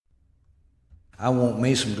I want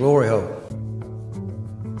me some glory hole.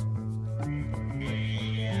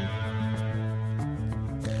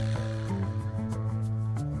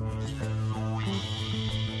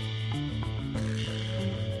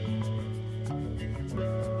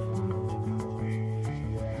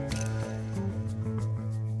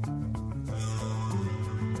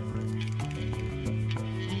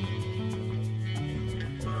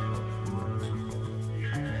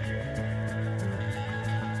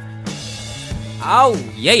 Oh,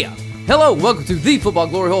 yeah. Hello, welcome to the Football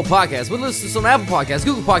Glory Hole Podcast. We listen to us on Apple Podcasts,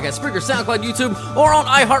 Google Podcasts, Spreaker, SoundCloud, YouTube, or on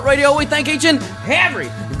iHeartRadio. We thank each and every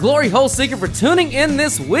Glory Hole seeker for tuning in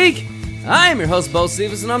this week. I am your host, Bo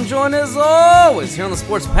Stevens, and I'm joined as always here on the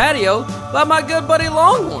sports patio by my good buddy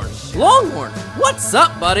Longhorn. Longhorn, what's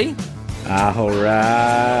up, buddy? All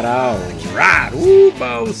right. Ooh,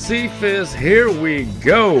 Bo Cephas, here we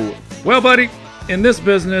go. Well, buddy, in this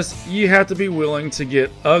business, you have to be willing to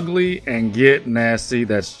get ugly and get nasty.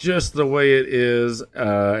 That's just the way it is.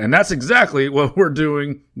 And that's exactly what we're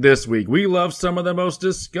doing this week. We love some of the most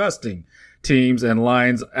disgusting teams and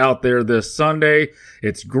lines out there this Sunday.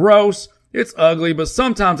 It's gross, it's ugly, but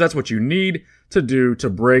sometimes that's what you need to do to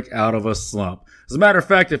break out of a slump. As a matter of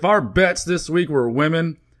fact, if our bets this week were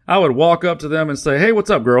women, I would walk up to them and say, "Hey, what's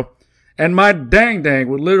up, girl?" And my dang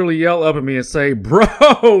would literally yell up at me and say,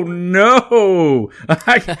 "Bro, no."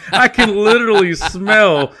 I can literally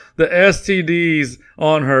smell the STDs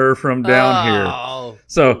on her from down here.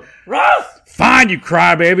 So, fine, you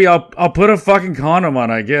crybaby. I'll put a fucking condom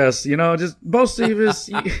on, I guess. You know, just both of us.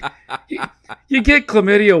 You get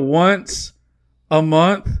chlamydia once a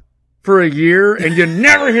month for a year, and you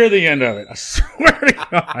never hear the end of it. I swear to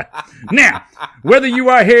God. Now, whether you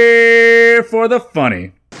are here for the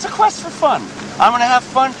funny, it's a quest for fun. I'm gonna have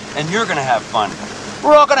fun, and you're gonna have fun.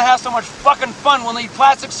 We're all gonna have so much fucking fun we'll need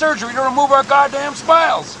plastic surgery to remove our goddamn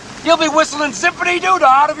smiles. You'll be whistling Zippity-Doo-Dah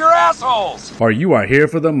out of your assholes. or you are here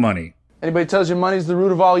for the money. Anybody tells you money's the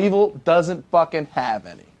root of all evil doesn't fucking have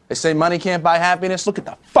any. They say money can't buy happiness. Look at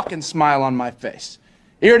the fucking smile on my face.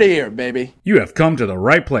 Ear to ear, baby. You have come to the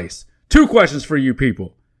right place. 2 questions for you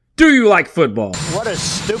people. Do you like football? What a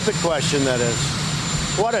stupid question that is.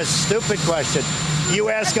 What a stupid question. You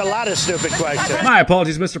ask a lot of stupid questions. My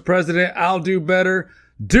apologies, Mr. President. I'll do better.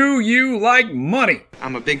 Do you like money?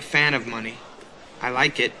 I'm a big fan of money. I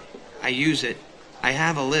like it. I use it. I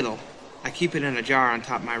have a little. I keep it in a jar on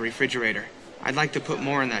top of my refrigerator. I'd like to put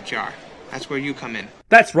more in that jar. That's where you come in.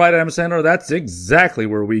 That's right, Adam Sandler. That's exactly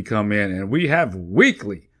where we come in. And we have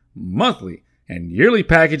weekly, monthly, and yearly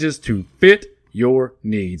packages to fit your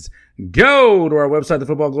needs. Go to our website,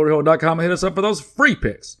 thefootballgloryhole.com, and hit us up for those free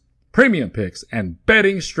picks, premium picks, and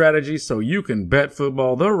betting strategies so you can bet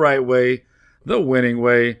football the right way, the winning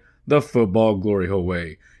way, the football glory hole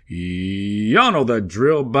way. Y'all know the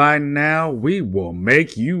drill by now. We will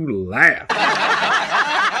make you laugh.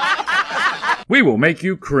 We will make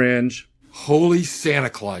you cringe. Holy Santa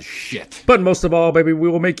Claus shit. But most of all, baby, we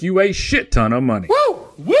will make you a shit ton of money. Woo!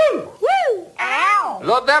 Woo! Woo! Ow!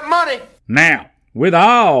 Love that money. Now, with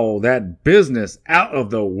all that business out of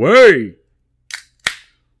the way,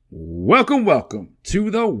 welcome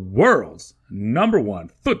to the world's #1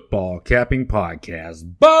 football capping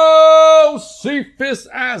podcast. Bo Cephas,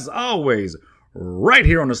 as always, right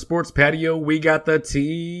here on the sports patio. We got the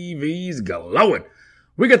TVs glowing.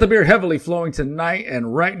 We got the beer heavily flowing tonight,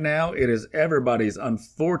 and right now it is everybody's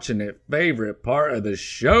unfortunate favorite part of the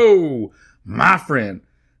show. My friend,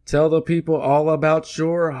 tell the people all about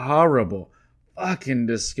your horrible, fucking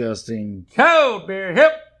disgusting, cold beer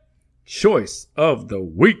hip choice of the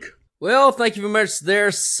week. Well, thank you very much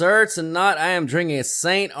there, sir. Tonight I am drinking a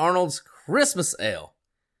St. Arnold's Christmas Ale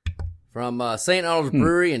from St. Arnold's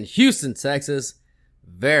Brewery in Houston, Texas.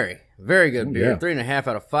 Very, very good beer. Yeah. 3.5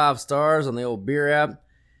 out of 5 stars on the old beer app.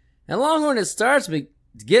 And Longhorn, it starts to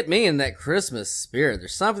get me in that Christmas spirit.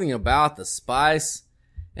 There's something about the spice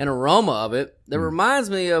and aroma of it that reminds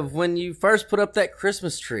me of when you first put up that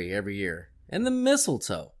Christmas tree every year and the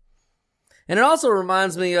mistletoe. And it also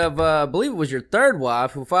reminds me of, I believe it was your third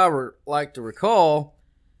wife, who, if I were like to recall,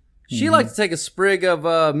 she liked to take a sprig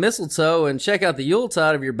of mistletoe and check out the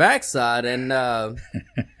Yuletide of your backside. And,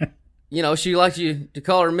 you know, she liked you to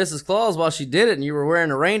call her Mrs. Claus while she did it, and you were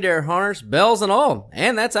wearing a reindeer harness, bells and all.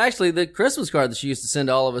 And that's actually the Christmas card that she used to send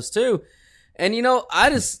to all of us, too. And, you know, I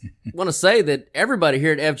just want to say that everybody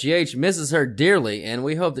here at FGH misses her dearly, and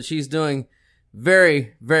we hope that she's doing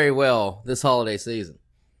very, very well this holiday season.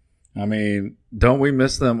 I mean, don't we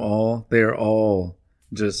miss them all? They are all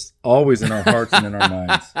just always in our hearts and in our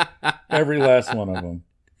minds. Every last one of them.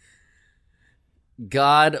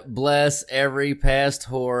 God bless every past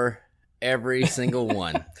whore, every single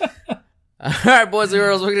one. All right, boys and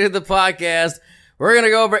girls, we're going to hit the podcast. We're going to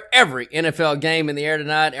go over every NFL game in the air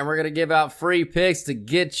tonight, and we're going to give out free picks to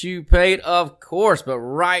get you paid, of course. But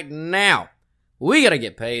right now, we got to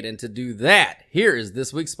get paid, and to do that, here is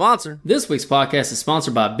this week's sponsor. This week's podcast is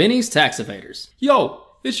sponsored by Benny's Tax Evaders. Yo,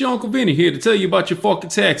 it's your Uncle Benny here to tell you about your fucking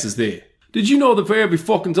taxes there. Did you know that for every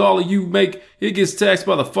fucking dollar you make, it gets taxed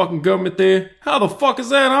by the fucking government there? How the fuck is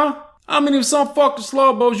that, huh? I mean, if some fucking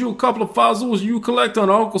slob owes you a couple of fazools you collect on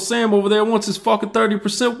Uncle Sam over there wants his fucking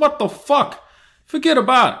 30%, what the fuck? Forget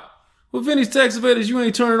about it. With Vinny's Tax Evaders, you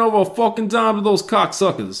ain't turning over a fucking dime to those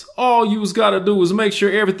cocksuckers. All you's gotta do is make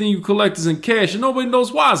sure everything you collect is in cash and nobody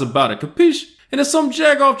knows wise about it, capiche? And if some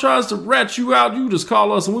jagoff tries to rat you out, you just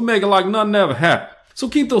call us and we make it like nothing ever happened. So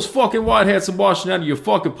keep those fucking white hats and washing out of your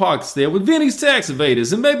fucking pockets there with Vinny's Tax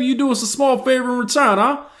Evaders, and maybe you do us a small favor in return,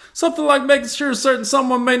 huh? Something like making sure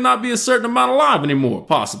someone may not be a certain amount alive anymore,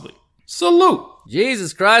 possibly. Salute!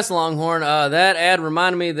 Jesus Christ, Longhorn. That ad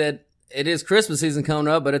reminded me that it is Christmas season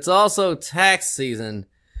coming up, but it's also tax season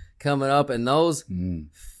coming up, and those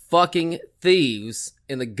fucking thieves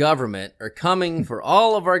in the government are coming for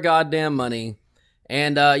all of our goddamn money.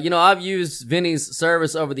 And, I've used Vinny's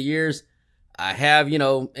service over the years. I have,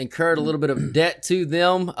 incurred a little bit of debt to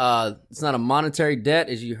them. It's not a monetary debt,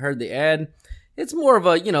 as you heard the ad. It's more of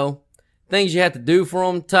a, things you have to do for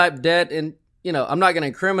them type debt. And, I'm not going to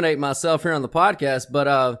incriminate myself here on the podcast,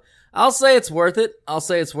 but I'll say it's worth it. I'll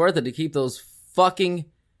say it's worth it to keep those fucking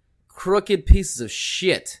crooked pieces of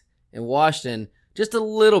shit in Washington just a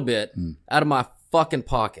little bit out of my fucking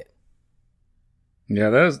pocket. Yeah,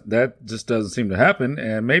 that just doesn't seem to happen.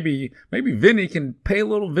 And maybe Vinny can pay a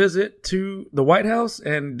little visit to the White House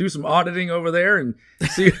and do some auditing over there and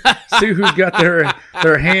see who's got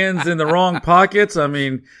their hands in the wrong pockets. I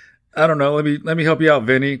mean, I don't know. Let me help you out,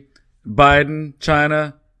 Vinny. Biden,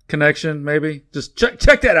 China connection, maybe. Just check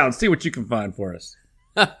that out and see what you can find for us.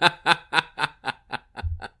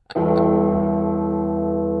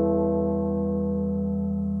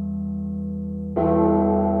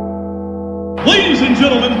 Ladies and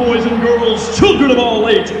gentlemen, boys and girls, children of all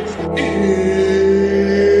ages. It's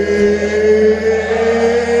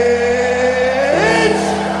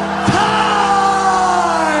time!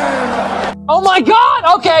 Oh my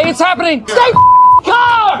God! Okay, it's happening. Stay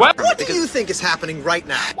calm! What do you think is happening right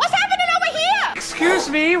now? What's happening over here? Excuse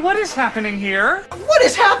me, what is happening here? What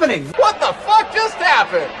is happening? What the fuck just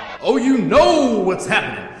happened? Oh, you know what's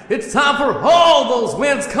happening. It's time for all those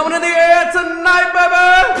wins coming in the air tonight,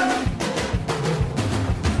 baby!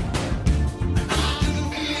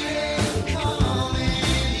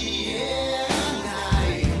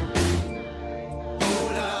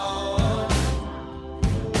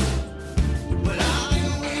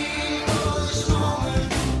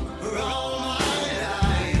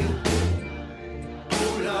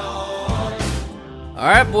 All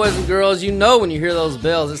right, boys and girls, when you hear those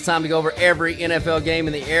bells, it's time to go over every NFL game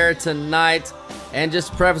in the air tonight. And just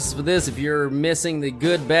to preface with this, if you're missing the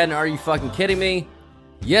good, bad, and are you fucking kidding me?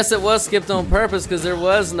 Yes, it was skipped on purpose because there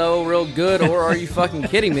was no real good or are you fucking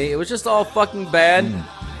kidding me? It was just all fucking bad.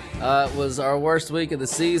 It was our worst week of the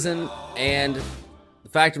season. And the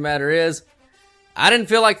fact of the matter is, I didn't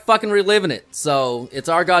feel like fucking reliving it. So it's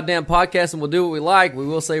our goddamn podcast and we'll do what we like. We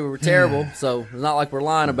will say we were terrible. So it's not like we're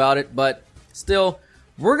lying about it. But still,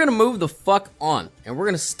 we're going to move the fuck on, and we're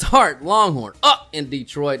going to start Longhorn up in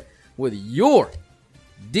Detroit with your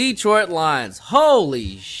Detroit Lions.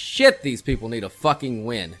 Holy shit, these people need a fucking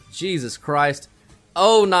win. Jesus Christ.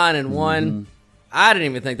 0-9-1. I didn't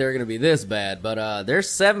even think they were going to be this bad, but they're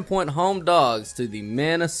 7-point home dogs to the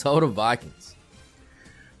Minnesota Vikings.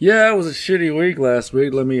 Yeah, it was a shitty week last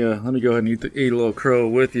week. Let me go ahead and eat a little crow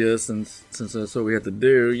with you since that's what we have to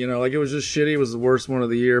do. It was just shitty. It was the worst one of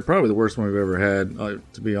the year, probably the worst one we've ever had,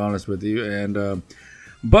 to be honest with you. And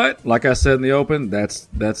but like I said in the open,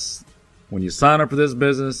 that's when you sign up for this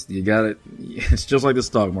business, you got it. It's just like the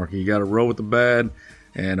stock market. You got to roll with the bad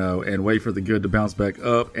and wait for the good to bounce back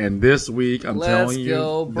up. And this week, I'm telling you, let's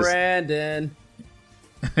go, Brandon.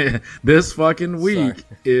 This fucking week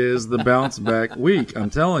is the bounce back week.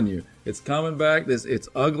 I'm telling you, it's coming back. It's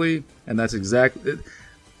ugly, and that's exactly.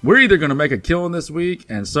 We're either going to make a killing this week,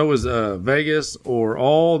 and so is Vegas, or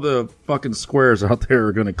all the fucking squares out there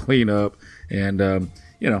are going to clean up. And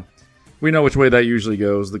we know which way that usually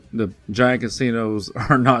goes. The giant casinos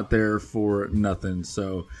are not there for nothing.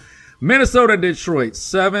 So, Minnesota, Detroit,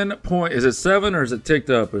 7 point. Is it 7 or is it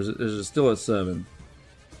ticked up? Or is it still at 7?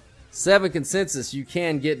 7 consensus. You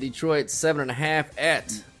can get Detroit 7.5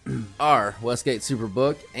 at our Westgate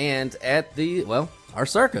Superbook and at our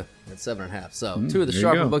Circa at 7.5. So 2 of the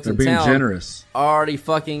sharper books in town generous. already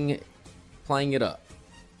fucking playing it up.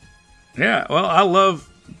 Yeah, well, I love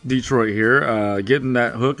Detroit here. Getting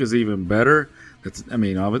that hook is even better.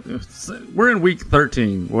 We're in week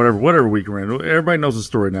 13, whatever week we're in. Everybody knows the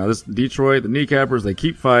story now. This Detroit, the kneecappers, they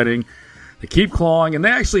keep fighting, they keep clawing, and they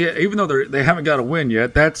actually, even though they haven't got a win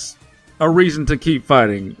yet, that's a reason to keep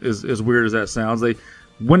fighting. As weird as that sounds,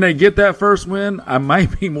 when they get that first win, I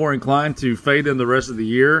might be more inclined to fade them the rest of the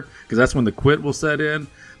year because that's when the quit will set in.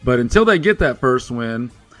 But until they get that first win,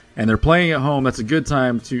 and they're playing at home, that's a good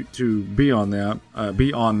time to be on them.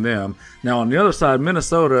 Now on the other side,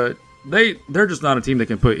 Minnesota. They're just not a team that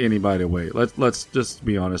can put anybody away. Let's just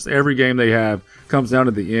be honest. Every game they have comes down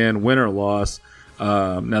to the end, win or loss.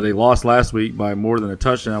 Now they lost last week by more than a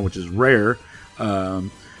touchdown, which is rare. But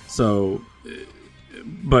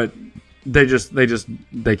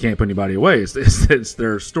they can't put anybody away. It's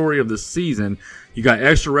their story of the season. You got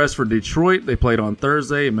extra rest for Detroit. They played on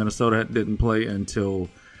Thursday, and Minnesota didn't play until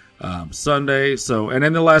Sunday. And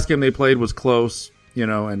then the last game they played was close.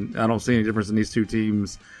 And I don't see any difference in these two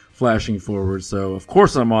teams flashing forward. So of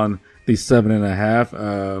course I'm on the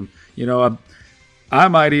 7.5. I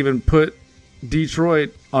might even put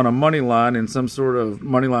Detroit on a money line in some sort of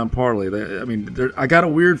money line parlay. I got a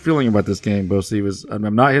weird feeling about this game, Bo Stevens.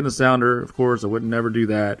 I'm not hitting the sounder, of course. I would never do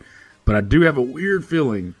that, but I do have a weird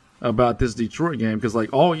feeling about this Detroit game because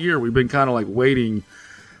all year we've been kind of waiting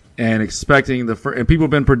and expecting and people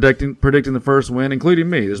have been predicting the first win, including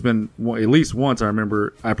me. There's been at least once I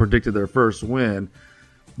remember I predicted their first win.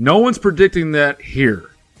 No one's predicting that here.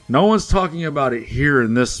 No one's talking about it here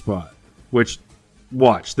in this spot. Which,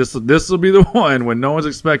 watch, this will be the one when no one's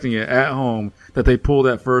expecting it at home that they pull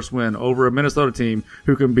that first win over a Minnesota team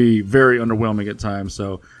who can be very underwhelming at times.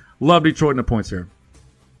 So, love Detroit in the points here.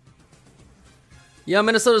 Yeah,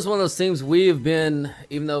 Minnesota's one of those teams we've been,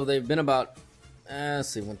 even though they've been about, 1,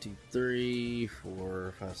 2, 3,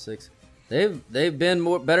 4, 5, 6. They've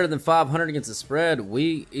been better than 500 against the spread.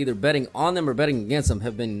 We either betting on them or betting against them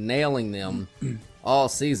have been nailing them all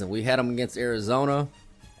season. We had them against Arizona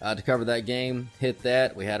to cover that game, hit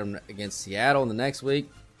that. We had them against Seattle in the next week.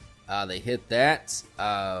 They hit that.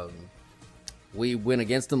 We went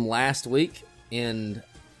against them last week in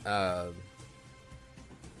San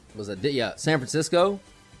Francisco.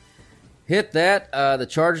 Hit that. The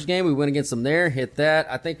Chargers game, we went against them there. Hit that.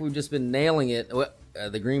 I think we've just been nailing it.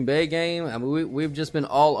 The Green Bay game, we've just been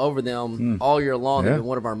all over them all year long. They've been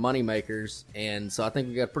one of our money makers, and so I think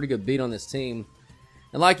we got a pretty good beat on this team.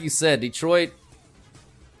 And like you said, Detroit,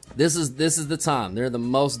 this is the time. They're the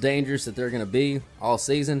most dangerous that they're going to be all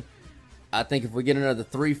season. I think if we get another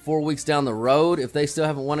 3-4 weeks down the road, if they still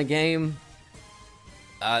haven't won a game,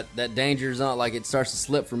 that danger's not it starts to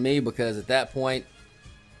slip for me because at that point,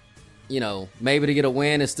 maybe to get a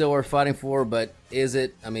win is still worth fighting for, but is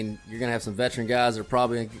it? You're going to have some veteran guys that are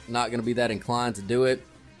probably not going to be that inclined to do it.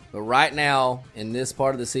 But right now, in this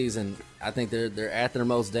part of the season, I think they're at their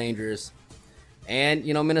most dangerous. And,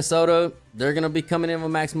 Minnesota, they're going to be coming in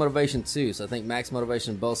with max motivation too. So I think max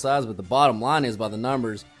motivation on both sides. But the bottom line is, by the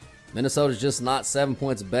numbers, Minnesota's just not 7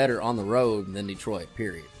 points better on the road than Detroit,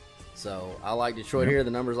 period. So I like Detroit here.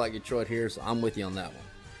 The numbers like Detroit here, so I'm with you on that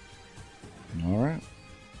one. All right.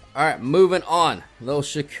 All right, moving on. Those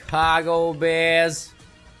Chicago Bears.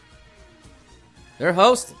 They're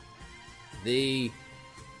hosting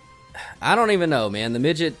I don't even know, man. The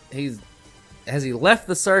midget, has he left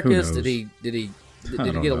the circus? Did he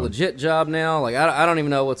get a legit job now? I don't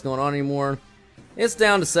even know what's going on anymore. It's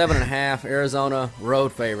down to 7.5. Arizona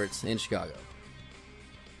road favorites in Chicago.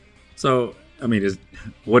 So,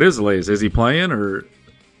 what is the latest? Is he playing or?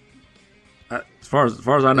 As far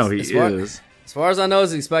as I know, he is. As far as I know,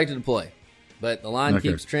 he's expected to play, but the line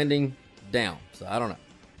keeps trending down. So I don't know.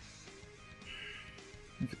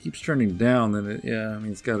 If it keeps trending down, then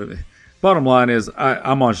it's got to be. Bottom line is,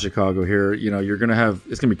 I'm on Chicago here. You're gonna have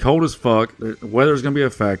it's gonna be cold as fuck. The weather's gonna be a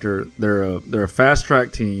factor. They're a fast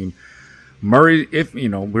track team. Murray, we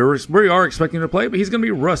are expecting him to play, but he's gonna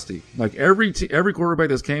be rusty. Every quarterback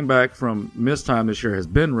that's came back from missed time this year has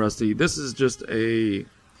been rusty. This is just along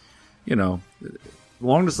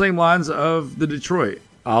the same lines of the Detroit.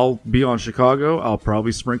 I'll be on Chicago. I'll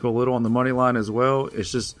probably sprinkle a little on the money line as well.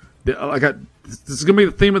 It's just this is gonna be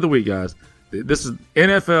the theme of the week, guys. This is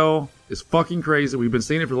NFL is fucking crazy. We've been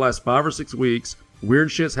seeing it for the last 5 or 6 weeks.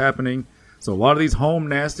 Weird shit's happening. So a lot of these home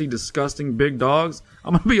nasty, disgusting big dogs,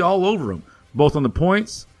 I'm gonna be all over them, both on the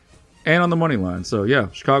points and on the money line. So yeah,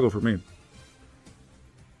 Chicago for me.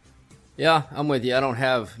 Yeah, I'm with you. I don't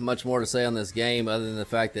have much more to say on this game other than the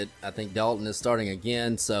fact that I think Dalton is starting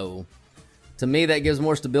again. So to me, that gives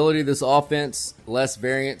more stability to this offense, less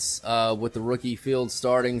variance with the rookie field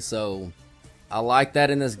starting. So I like that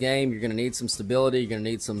in this game. You're going to need some stability. You're going to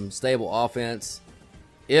need some stable offense.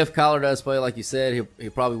 If Kyler does play, like you said, he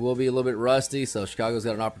probably will be a little bit rusty, so Chicago's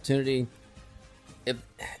got an opportunity.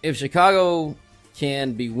 If Chicago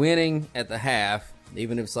can be winning at the half,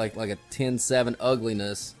 even if it's like a 10-7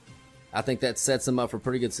 ugliness, I think that sets them up for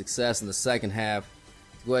pretty good success in the second half.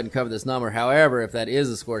 Go ahead and cover this number. However, if that is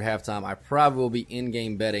a score at halftime, I probably will be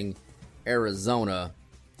in-game betting Arizona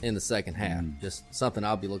in the second half. Just something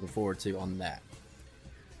I'll be looking forward to on that.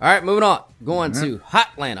 All right, moving on. Going to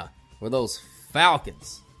Hotlanta, where those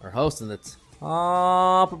Falcons are hosting the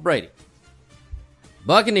Tampa Brady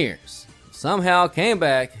Buccaneers. Somehow came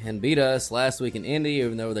back and beat us last week in Indy,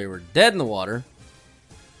 even though they were dead in the water.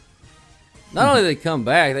 Not only did they come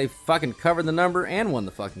back, they fucking covered the number and won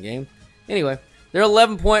the fucking game. Anyway, they're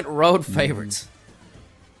 11-point road favorites.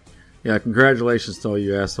 Yeah, congratulations to all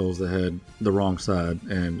you assholes that had the wrong side,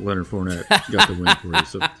 and Leonard Fournette got the win for you.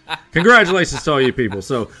 So, congratulations to all you people.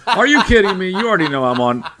 So, are you kidding me? You already know I'm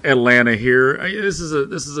on Atlanta here. This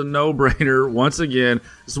is a no-brainer. Once again,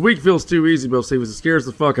 this week feels too easy, Bill Stevens. It scares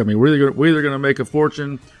the fuck out of me. We're either going to make a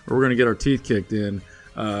fortune or we're going to get our teeth kicked in.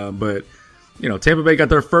 But Tampa Bay got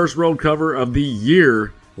their first road cover of the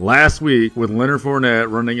year last week with Leonard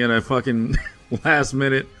Fournette running in a fucking last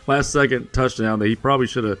second touchdown that he probably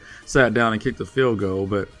should have sat down and kicked the field goal.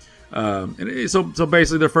 But so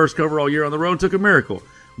basically their first cover all year on the road took a miracle.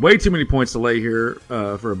 Way too many points to lay here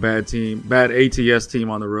for a bad ATS team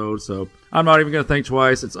on the road. So I'm not even going to think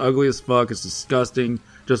twice. It's ugly as fuck. It's disgusting,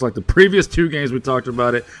 just like the previous two games we talked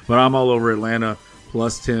about it. But I'm all over Atlanta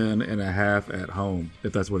plus 10.5 at home,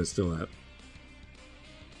 if that's what it's still at.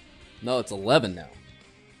 No, it's 11 now.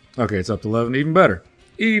 Okay, it's up to 11. Even better.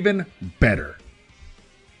 Even better.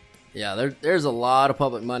 Yeah, there's a lot of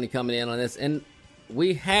public money coming in on this, and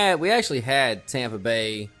we actually had Tampa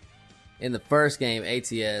Bay in the first game,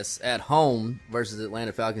 ATS, at home versus the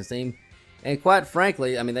Atlanta Falcons team, and quite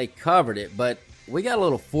frankly, I mean, they covered it, but we got a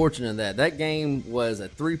little fortunate in that. That game was a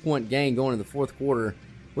 3-point game going into the fourth quarter.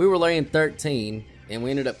 We were laying 13, and we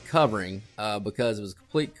ended up covering because it was a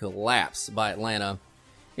complete collapse by Atlanta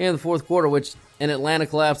in the fourth quarter, which an Atlanta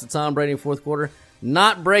collapse to Tom Brady in the fourth quarter.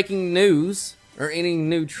 Not breaking news or any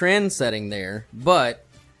new trend setting there, but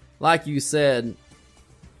like you said,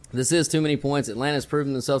 this is too many points. Atlanta's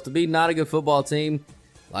proven themselves to be not a good football team.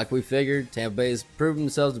 Like we figured, Tampa Bay's proven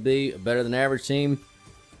themselves to be a better than average team,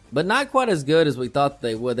 but not quite as good as we thought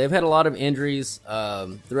they would. They've had a lot of injuries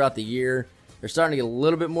throughout the year. They're starting to get a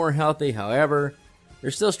little bit more healthy. However,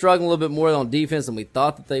 they're still struggling a little bit more on defense than we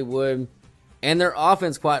thought that they would. And their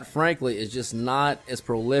offense, quite frankly, is just not as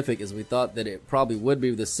prolific as we thought that it probably would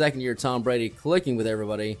be with the second year Tom Brady clicking with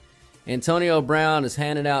everybody. Antonio Brown is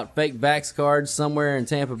handing out fake vax cards somewhere in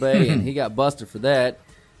Tampa Bay, and he got busted for that.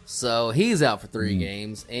 So he's out for 3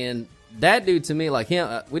 games. And that dude, to me, like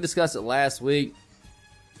him, we discussed it last week.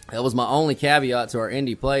 That was my only caveat to our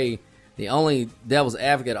Indy play. The only devil's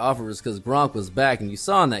advocate offer was because Gronk was back. And you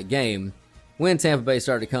saw in that game, when Tampa Bay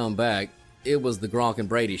started to come back, it was the Gronk and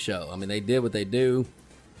Brady show. I mean, they did what they do.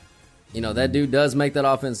 That dude does make that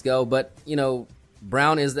offense go. But,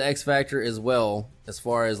 Brown is the X factor as well as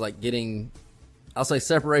far as, like, getting, I'll say,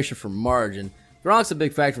 separation from margin. Gronk's a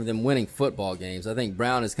big factor for them winning football games. I think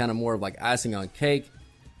Brown is kind of more of like icing on cake.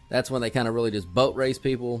 That's when they kind of really just boat race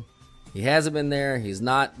people. He hasn't been there. He's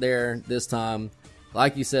not there this time.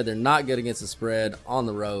 Like you said, they're not good against the spread on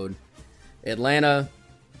the road. Atlanta,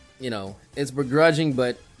 it's begrudging,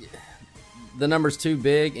 but the number's too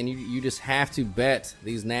big, and you just have to bet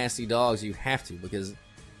these nasty dogs. You have to, because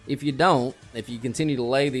if you don't, if you continue to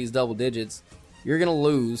lay these double digits, you're going to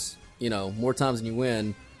lose, more times than you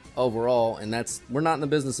win overall, and we're not in the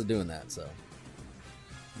business of doing that. So,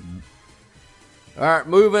 All right,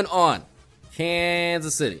 moving on.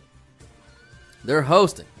 Kansas City. They're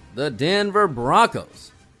hosting the Denver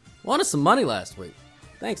Broncos. Won us some money last week.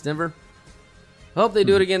 Thanks, Denver. Hope they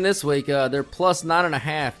do it again this week. They're plus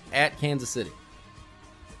 9.5 at Kansas City.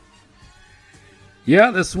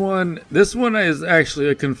 Yeah, this one is actually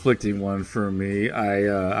a conflicting one for me.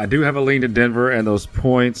 I do have a lean to Denver and those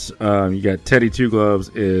points. You got Teddy Two Gloves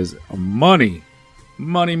is money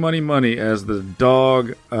as the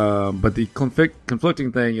dog. But the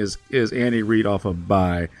conflicting thing is Andy Reid off a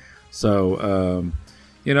bye. So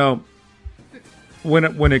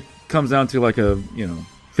when it comes down to like a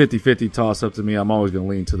 50-50 toss up to me, I'm always going to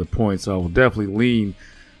lean to the points. So I will definitely lean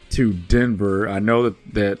to Denver. I know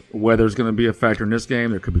that weather's going to be a factor in this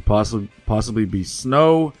game. There could be possibly be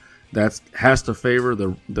snow. That has to favor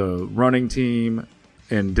the running team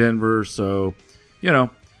in Denver. So,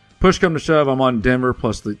 push come to shove, I'm on Denver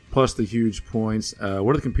plus the huge points.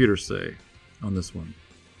 What do the computers say on this one?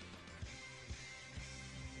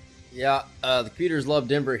 Yeah, the computers love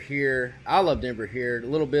Denver here. I love Denver here. A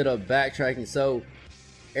little bit of backtracking. So,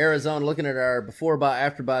 Arizona, looking at our before bye,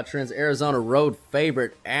 after bye trends, Arizona road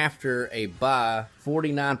favorite after a bye,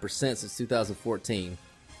 49% since 2014.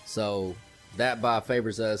 So, that bye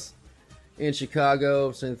favors us. In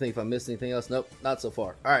Chicago, so anything, if I missed anything else? Nope, not so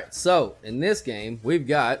far. All right, so in this game, we've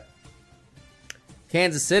got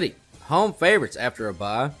Kansas City, home favorites after a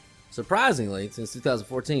bye. Surprisingly, since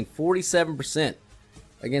 2014, 47%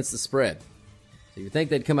 against the spread. So you think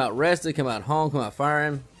they'd come out rested, come out home, come out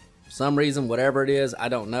firing. For some reason, whatever it is, I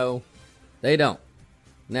don't know. They don't.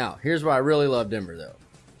 Now, here's why I really love Denver, though.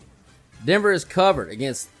 Denver is covered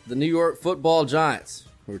against the New York Football Giants,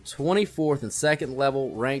 who are 24th and second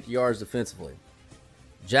level ranked yards defensively.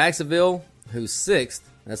 Jacksonville, who's 6th,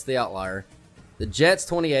 that's the outlier. The Jets,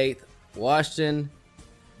 28th. Washington,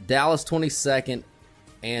 Dallas, 22nd.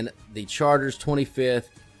 And the Chargers, 25th.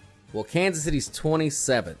 Well, Kansas City's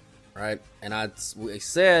 27th, right? And I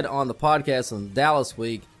said on the podcast on Dallas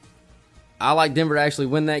week, I like Denver to actually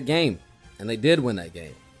win that game. And they did win that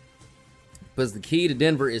game. Because the key to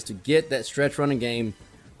Denver is to get that stretch running game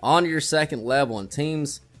on your second level. And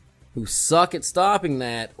teams who suck at stopping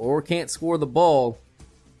that or can't score the ball,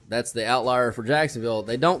 that's the outlier for Jacksonville,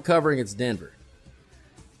 they don't cover against Denver.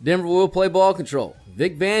 Denver will play ball control.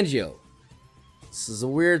 Vic Fangio, this is a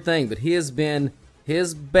weird thing, but he has been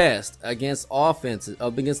his best against offenses,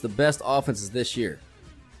 against the best offenses this year.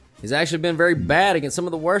 He's actually been very bad against some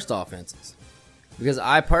of the worst offenses. Because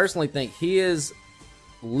I personally think he is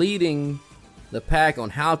leading the pack on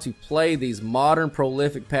how to play these modern,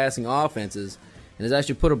 prolific passing offenses and has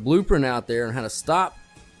actually put a blueprint out there on how to stop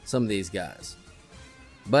some of these guys.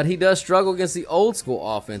 But he does struggle against the old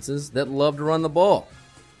school offenses that love to run the ball.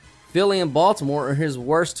 Philly and Baltimore are his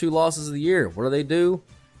worst two losses of the year. What do?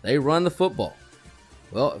 They run the football.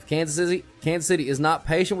 Well, if Kansas City is not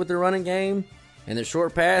patient with their running game and their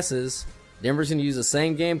short passes, Denver's going to use the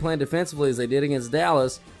same game plan defensively as they did against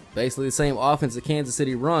Dallas, basically the same offense that Kansas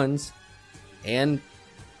City runs, and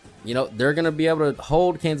they're going to be able to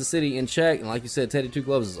hold Kansas City in check. And like you said, Teddy Two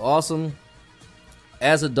Gloves is awesome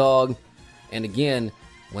as a dog. And again,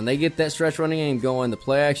 when they get that stretch running game going, the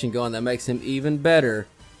play action going, that makes him even better.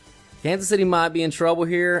 Kansas City might be in trouble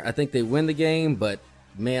here. I think they win the game, but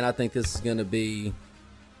man, I think this is going to be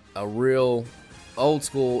a real old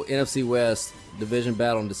school NFC West division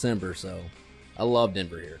battle in December. So I love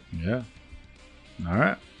Denver here. Yeah. All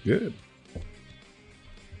right. Good.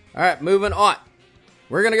 All right, moving on.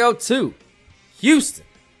 We're going to go to Houston.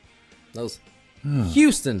 Those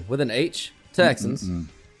Houston with an H Texans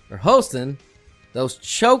are hosting those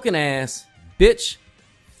choking ass bitch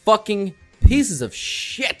fucking pieces of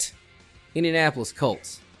shit Indianapolis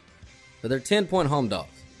Colts. But they're 10-point home dogs.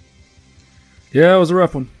 Yeah, it was a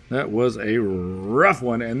rough one. That was a rough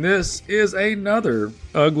one. And this is another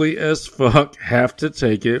ugly as fuck, have to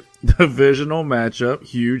take it, divisional matchup,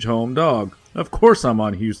 huge home dog. Of course I'm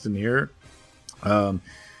on Houston here.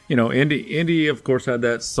 Indy, of course, had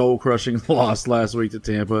that soul-crushing loss last week to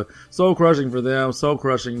Tampa. Soul-crushing for them,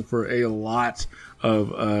 soul-crushing for a lot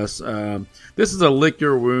of us. This is a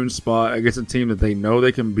lick-your-wound spot against a team that they know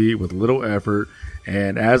they can beat with little effort.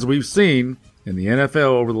 And as we've seen in the NFL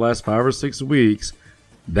over the last 5 or 6 weeks,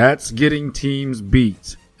 that's getting teams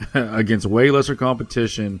beat against way lesser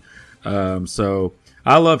competition. So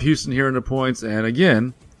I love Houston here in the points. And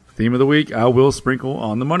again, theme of the week, I will sprinkle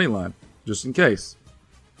on the money line, just in case.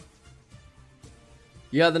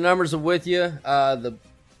 Yeah, the numbers are with you. The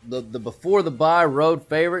before the bye road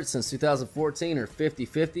favorites since 2014 are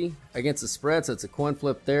 50-50 against the spread, so it's a coin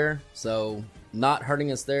flip there. So not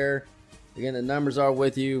hurting us there. Again, the numbers are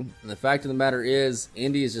with you. And the fact of the matter is,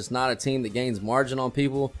 Indy is just not a team that gains margin on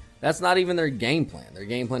people. That's not even their game plan. Their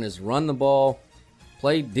game plan is run the ball,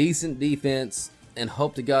 play decent defense, and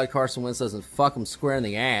hope to God Carson Wentz doesn't fuck them square in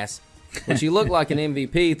the ass. Which he looked like an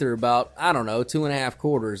MVP through about, 2.5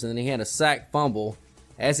 quarters, and then he had a sack fumble,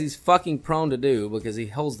 as he's fucking prone to do because he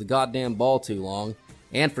holds the goddamn ball too long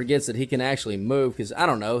and forgets that he can actually move because,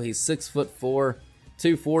 he's 6'4",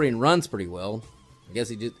 240 and runs pretty well. I guess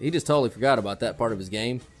he just totally forgot about that part of his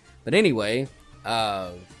game. But anyway,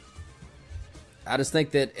 I just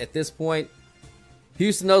think that at this point,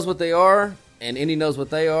 Houston knows what they are and Indy knows what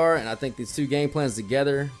they are, and I think these two game plans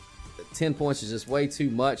together, 10 points is just way too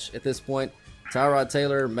much at this point. Tyrod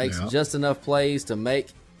Taylor makes just enough plays to make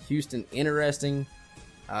Houston interesting.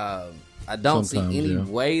 I don't see any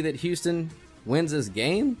way that Houston wins this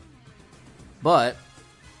game, but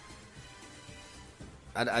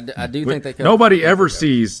I do think they could. Nobody ever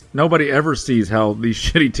sees how these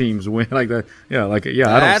shitty teams win like that. I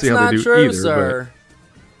don't see how they do true, either. Sir.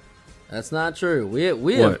 That's not true.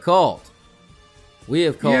 We have called. We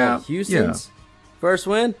have called Houston's first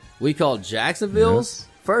win. We called Jacksonville's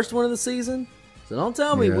first win of the season. So don't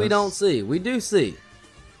tell me we don't see. We do see.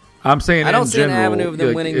 I'm saying I don't in see general, an avenue of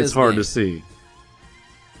them winning it's this hard game. to see.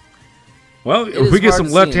 Well, if we get some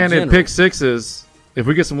left-handed pick sixes,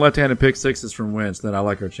 from Wentz, then I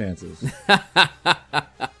like our chances.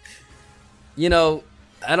 You know,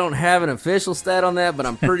 I don't have an official stat on that, but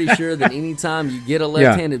I'm pretty sure that anytime you get a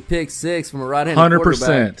left-handed pick six from a right-handed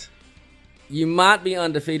quarterback, you might be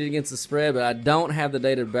undefeated against the spread, but I don't have the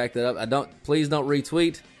data to back that up. Please don't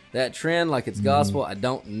retweet that trend like it's gospel. I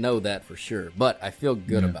don't know that for sure, but I feel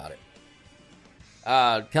good about it.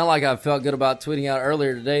 Kind of like I felt good about tweeting out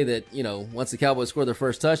earlier today that, you know, once the Cowboys scored their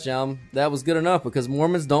first touchdown, that was good enough because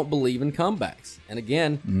Mormons don't believe in comebacks. And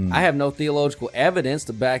again, I have no theological evidence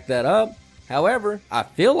to back that up. However, I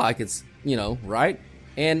feel like it's, you know, right.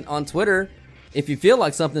 And on Twitter, if you feel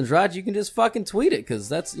like something's right, you can just fucking tweet it because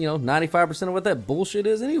that's, you know, 95% of what that bullshit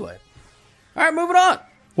is anyway. All right, moving on.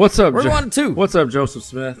 What's up, We're going to 2. What's up, Joseph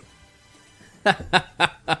Smith?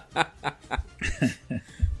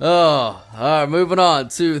 All right, moving on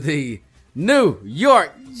to the New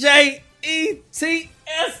York Jets.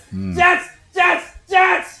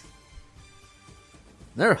 Jets.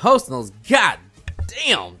 They're hosting those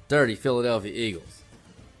goddamn dirty Philadelphia Eagles.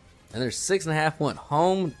 And they're 6.5-point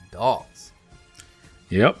home dogs.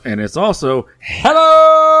 Yep, and it's also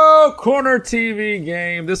Hello Corner TV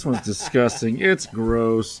game. This one's disgusting. It's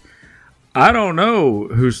gross. I don't know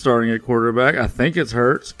who's starting at quarterback. I think it's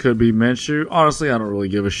Hurts. Could be Minshew. Honestly, I don't really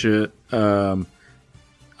give a shit. I've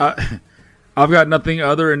got nothing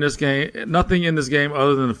in this game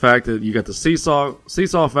other than the fact that you got the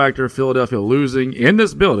seesaw factor. Philadelphia losing in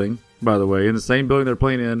this building, by the way, in the same building they're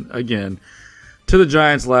playing in again, to the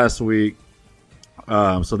Giants last week.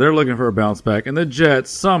 So they're looking for a bounce back. And the Jets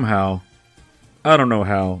somehow, I don't know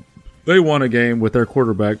how, they won a game with their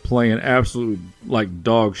quarterback playing absolute like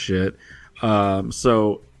dog shit.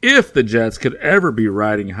 So if the Jets could ever be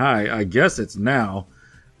riding high, I guess it's now.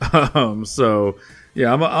 So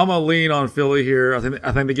yeah, I'm gonna lean on Philly here. I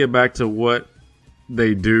think they get back to what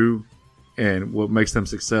they do and what makes them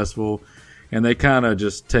successful, and they kind of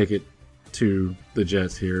just take it to the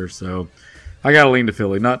Jets here. So I gotta lean to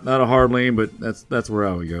Philly. Not a hard lean, but that's where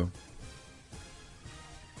I would go.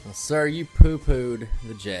 Well, sir, you poo-pooed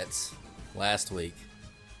the Jets last week.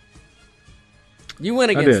 You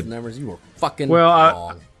went against the numbers. You were fucking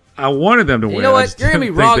wrong. I wanted them to win. You know what? You're gonna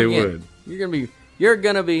be wrong again. Would. You're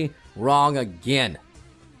gonna be wrong again.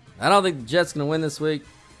 I don't think the Jets gonna win this week.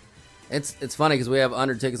 It's funny because we have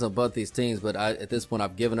under tickets on both these teams, but at this point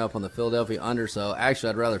I've given up on the Philadelphia under. So actually,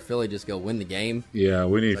 I'd rather Philly just go win the game. Yeah,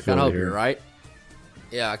 we need. I kind of hope you're right.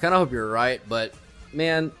 Yeah, I kind of hope you're right, but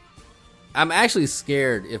man, I'm actually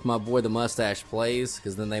scared if my boy the mustache plays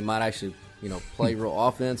because then they might actually, you know, play real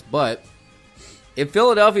offense. But if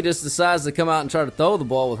Philadelphia just decides to come out and try to throw the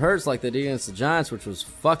ball with Hurts like they did against the Giants, which was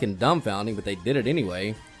fucking dumbfounding, but they did it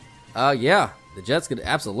anyway. Yeah, the Jets could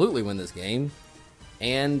absolutely win this game,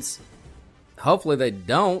 and hopefully they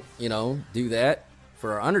don't, you know, do that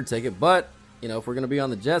for our under ticket. But you know, if we're gonna be on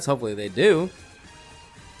the Jets, hopefully they do,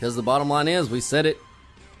 because the bottom line is, we said it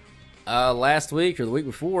last week or the week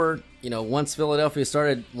before. You know, once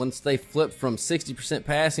they flipped from 60%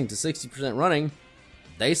 passing to 60% running,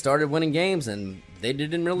 they started winning games and they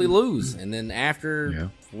didn't really lose. And then after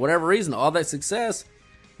for whatever reason, all that success,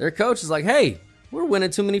 their coach is like, hey, we're winning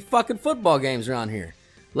too many fucking football games around here.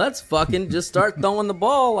 Let's fucking just start throwing the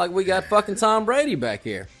ball like we got fucking Tom Brady back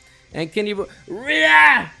here. And can you...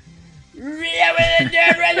 The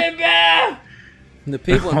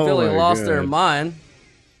people in Philly lost their mind.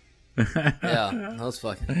 Yeah, that was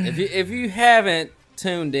fucking... If you haven't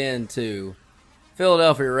tuned in to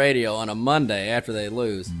Philadelphia radio on a Monday after they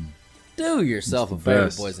lose, do yourself a favor,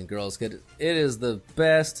 boys and girls. It is the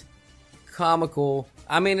best comical...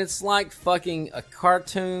 I mean, it's like fucking a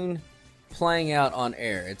cartoon playing out on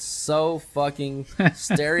air. It's so fucking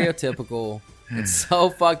stereotypical. It's so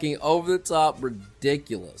fucking over the top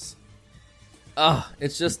ridiculous.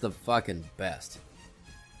 It's just the fucking best.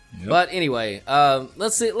 Yep. But anyway,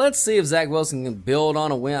 let's see if Zach Wilson can build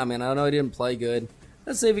on a win. I mean, I know he didn't play good.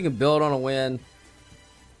 Let's see if he can build on a win.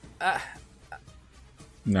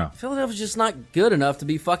 No. Philadelphia's just not good enough to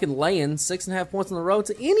be fucking laying 6.5 points on the road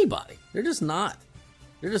to anybody. They're just not.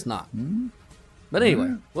 Mm-hmm. But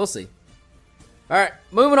anyway, we'll see. All right,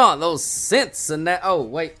 moving on. Those Cincinnati. Oh,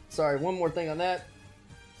 wait. Sorry, one more thing on that.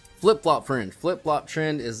 Flip-flop trend. Flip-flop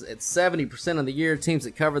trend is at 70% of the year. Teams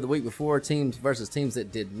that covered the week before, teams versus teams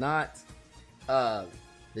that did not. The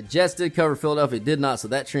Jets did cover, Philadelphia did not, so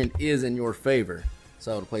that trend is in your favor.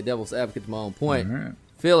 So to play devil's advocate to my own point, right.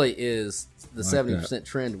 Philly is the 70%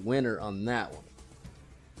 trend winner on that one.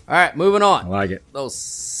 All right, moving on. I like it. Those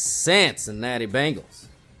Cincinnati Bengals.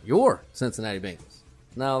 Your Cincinnati Bengals.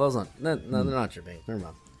 No, those aren't. No, they're not your Bengals. Never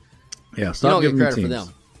mind. Yeah, stop giving me teams. For them.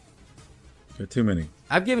 There are too many.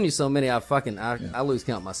 I've given you so many, I lose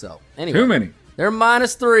count myself. Anyway, too many. They're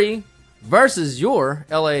 -3 versus your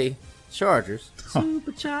LA Chargers.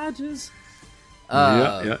 Superchargers.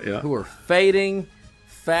 Who are fading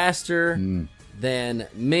faster than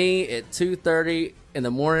me at 2:30 in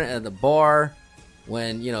the morning at the bar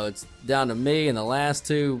when, it's down to me and the last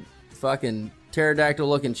two fucking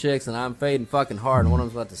pterodactyl-looking chicks and I'm fading fucking hard and one of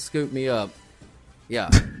them's about to scoop me up. Yeah.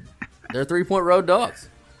 They're 3-point road dogs.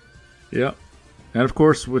 Yep. And, of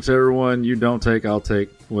course, whichever one you don't take, I'll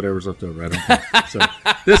take whatever's left over. I don't care. So,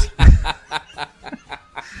 this...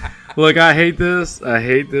 Look, I hate this. I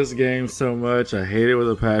hate this game so much. I hate it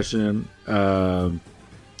with a passion. I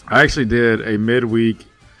actually did a midweek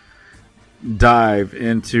dive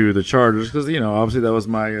into the Chargers because, obviously that was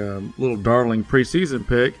my little darling preseason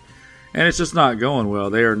pick, and it's just not going well.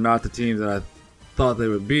 They are not the team that I thought they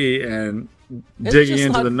would be, and digging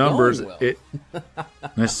into the numbers,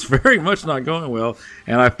 it's very much not going well.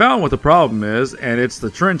 And I found what the problem is, and it's the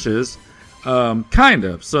trenches, kind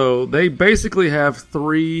of. So they basically have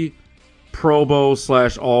 3 Pro Bowl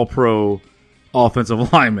 / All-Pro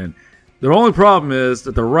offensive linemen. Their only problem is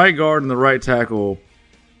that the right guard and the right tackle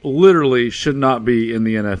literally should not be in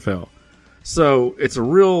the NFL. So it's a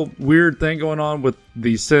real weird thing going on with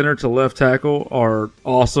the center to left tackle are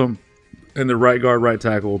awesome, and the right guard, right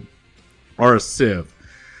tackle are a sieve.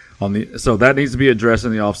 So that needs to be addressed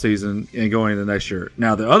in the offseason and going into next year.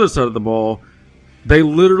 Now, the other side of the ball, they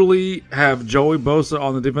literally have Joey Bosa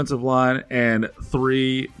on the defensive line and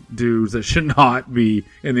 3 dudes that should not be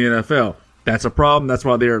in the NFL. That's a problem. That's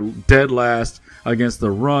why they are dead last against the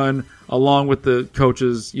run, along with the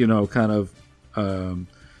coaches, kind of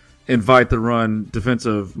invite the run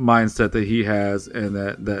defensive mindset that he has and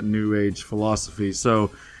that new age philosophy. So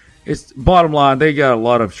it's bottom line, they got a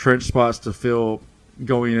lot of trench spots to fill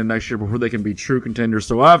going into next year before they can be true contenders.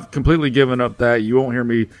 So I've completely given up that. You won't hear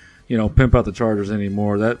me pimp out the Chargers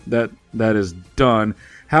anymore. That is done.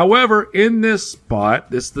 However, in this spot,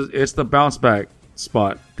 it's the bounce back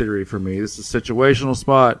spot theory for me. This is a situational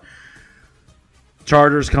spot.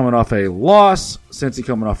 Chargers coming off a loss, Cincy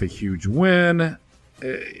coming off a huge win.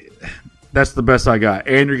 That's the best I got.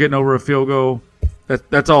 And you're getting over a field goal.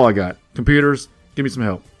 That's all I got. Computers, give me some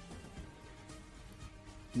help.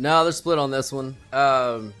 No, they're split on this one.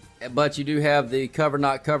 But you do have the cover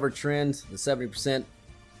not cover trend, the 70%.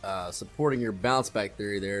 Supporting your bounce back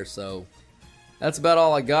theory there. So that's about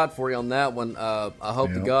all I got for you on that one. I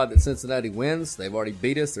hope to God that Cincinnati wins. They've already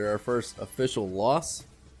beat us. They're our first official loss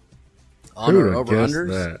on our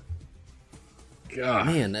over-unders. God.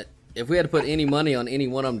 Man, if we had to put any money on any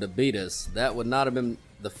one of them to beat us, that would not have been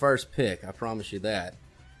the first pick. I promise you that.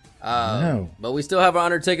 No. But we still have our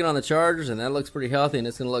undertaking on the Chargers, and that looks pretty healthy, and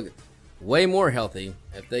it's going to look way more healthy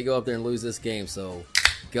if they go up there and lose this game. So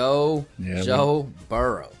go Joe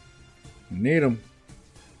Burrow. We need him.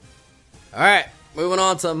 All right, moving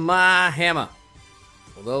on to my hammer.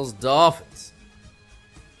 Well, those Dolphins.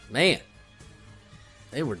 Man,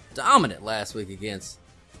 they were dominant last week against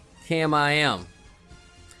Cam I Am.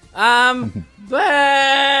 I'm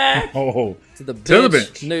back to the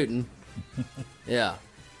bench, Newton. Yeah.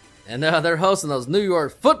 And they're hosting those New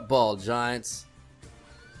York Football Giants.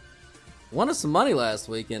 Won us some money last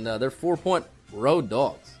week, and they're 4-point road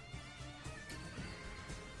dogs.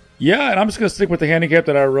 Yeah, and I'm just going to stick with the handicap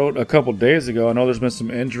that I wrote a couple days ago. I know there's been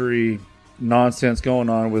some injury nonsense going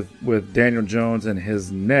on with Daniel Jones and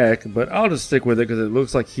his neck, but I'll just stick with it because it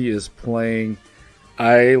looks like he is playing.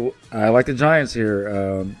 I like the Giants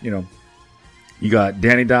here. You got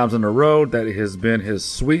Danny Dimes on the road. That has been his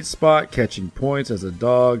sweet spot, catching points as a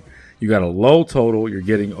dog. You got a low total. You're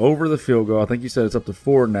getting over the field goal. I think you said it's up to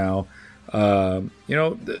 4 now. The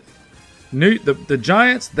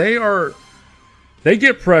Giants, they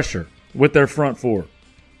get pressure with their front 4,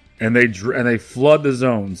 and they flood the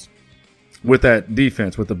zones with that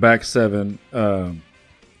defense, with the back 7,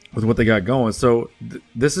 with what they got going. So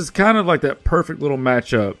this is kind of like that perfect little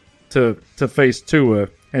matchup to face Tua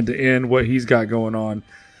and to end what he's got going on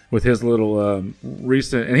with his little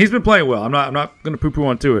recent. And he's been playing well. I'm not going to poo-poo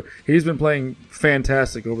on Tua. He's been playing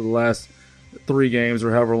fantastic over the last 3 games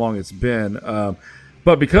or however long it's been.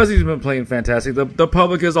 But because he's been playing fantastic, the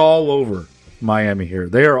public is all over Miami here.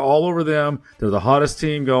 They are all over them. They're the hottest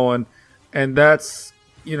team going. And that's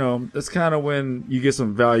kind of when you get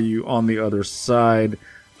some value on the other side.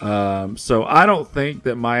 So I don't think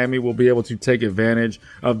that Miami will be able to take advantage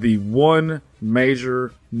of the one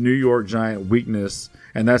major New York Giant weakness,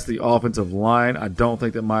 and that's the offensive line. I don't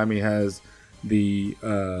think that Miami has the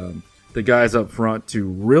guys up front to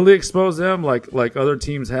really expose them like other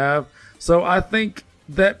teams have. So I think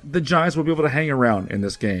that the Giants will be able to hang around in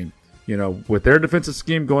this game. You know, with their defensive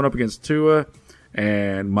scheme going up against Tua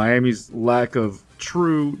and Miami's lack of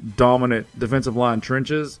true dominant defensive line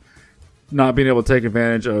trenches, not being able to take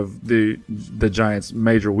advantage of the Giants'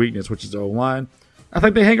 major weakness, which is the O-line, I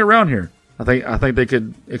think they hang around here. I think it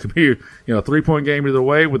could be, you know, a 3-point game either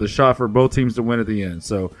way with a shot for both teams to win at the end.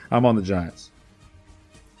 So I'm on the Giants.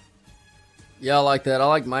 Yeah, I like that. I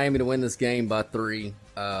like Miami to win this game by 3. You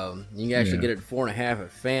can actually get it to 4.5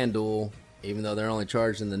 at FanDuel, even though they're only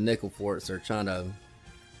charging the nickel for it. So they're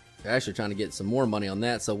actually trying to get some more money on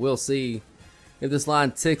that. So we'll see if this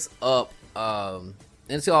line ticks up. And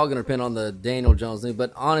it's all going to depend on the Daniel Jones thing.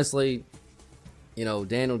 But honestly, you know,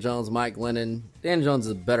 Daniel Jones, Mike Glennon. Daniel Jones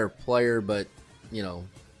is a better player, but, you know,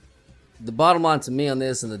 the bottom line to me on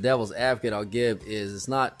this and the devil's advocate I'll give is it's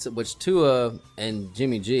not which Tua and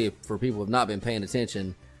Jimmy G, for people who have not been paying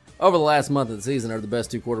attention, over the last month of the season are the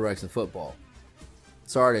best 2 quarterbacks in football.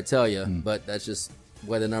 Sorry to tell you, but that's just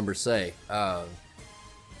what the numbers say.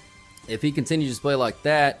 If he continues to play like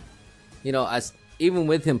that, you know, even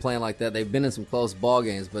with him playing like that, they've been in some close ball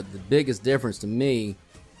games, but the biggest difference to me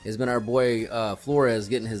has been our boy Flores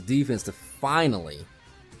getting his defense to finally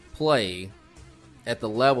play at the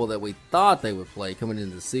level that we thought they would play coming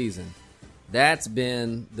into the season. That's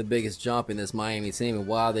been the biggest jump in this Miami team, and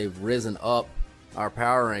while they've risen up our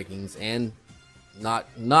power rankings and not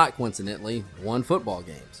coincidentally won football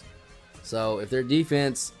games. So if their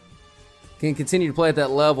defense can continue to play at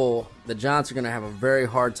that level, the Giants are going to have a very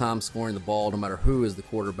hard time scoring the ball no matter who is the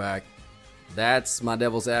quarterback. That's my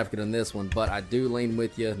devil's advocate on this one, but I do lean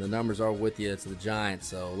with you. The numbers are with you. It's the Giants,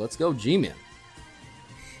 so let's go G-Men.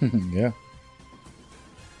 Yeah.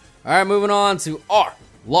 All right, moving on to our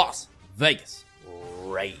Las Vegas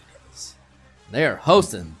Raiders. They are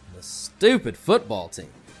hosting the stupid football team.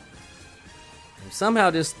 And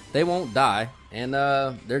somehow they won't die, and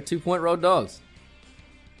they're 2-point road dogs.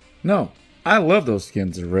 No, I love those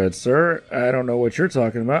skins of red, sir. I don't know what you're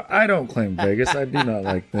talking about. I don't claim Vegas. I do not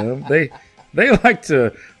like them. They like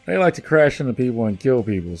to crash into people and kill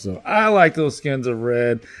people. So I like those skins of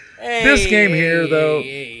red. This game here, though.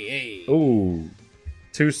 Ooh,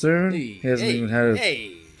 too soon? He hasn't even had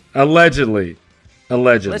his. Allegedly.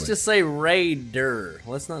 Let's just say Raider.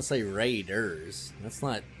 Let's not say Raiders. That's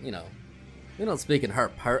not, you know. We don't speak in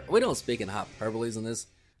hyperboles on this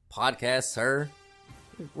podcast, sir.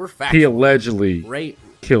 We're factual. He allegedly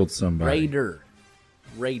killed somebody.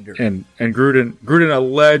 Raider. And Gruden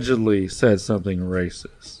allegedly said something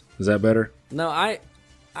racist. Is that better? No, I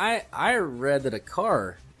read that a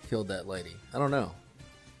car killed that lady. I don't know.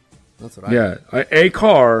 That's what I read. A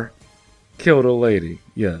car killed a lady.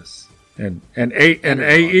 Yes. And an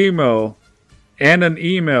email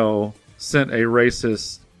sent a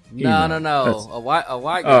racist email. No. A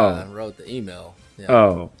white guy wrote the email.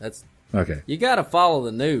 Yeah. That's okay. You got to follow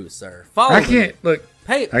the news, sir.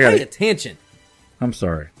 Pay attention. I'm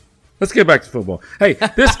sorry. Let's get back to football. Hey,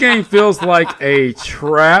 this game feels like a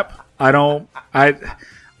trap. I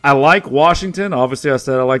like Washington. Obviously, I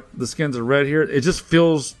said I like the skins of red here. It just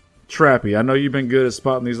feels trappy. I know you've been good at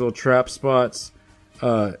spotting these little trap spots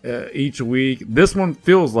each week. This one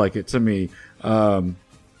feels like it to me.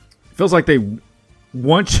 Feels like they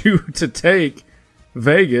want you to take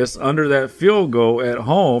Vegas under that field goal at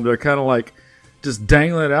home. They're kind of like just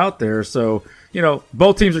dangling it out there. So, you know,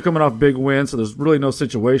 both teams are coming off big wins, so there's really no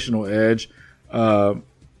situational edge.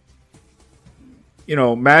 You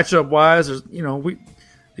know, matchup wise, there's, you know,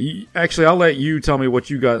 actually, I'll let you tell me what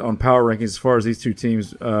you got on power rankings as far as these two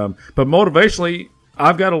teams. But motivationally,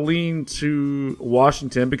 I've got to lean to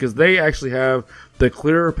Washington because they actually have the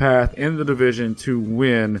clearer path in the division to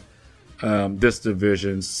win this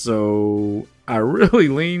division. So I really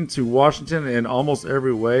lean to Washington in almost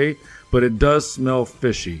every way, but it does smell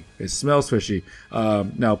fishy. It smells fishy.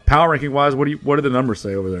 Now, power ranking wise, what do the numbers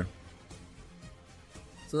say over there?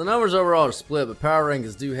 So the numbers overall are split, but power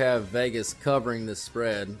rankings do have Vegas covering this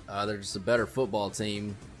spread. They're just a better football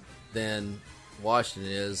team than Washington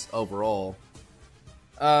is overall.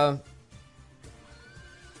 I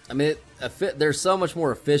mean, they're so much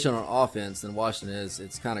more efficient on offense than Washington is.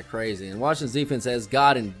 It's kind of crazy. And Washington's defense has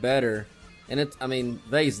gotten better. And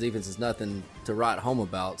Vegas' defense is nothing to write home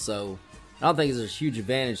about. So I don't think there's a huge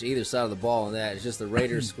advantage to either side of the ball in that. It's just the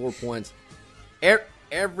Raiders score points.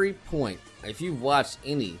 Every point, if you've watched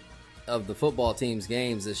any of the football team's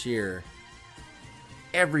games this year,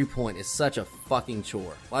 every point is such a fucking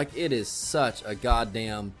chore. Like, it is such a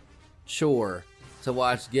goddamn chore to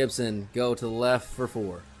watch Gibson go to the left for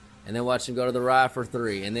 4, and then watch him go to the right for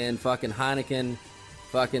 3, and then fucking Heineken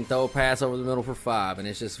fucking throw a pass over the middle for 5, and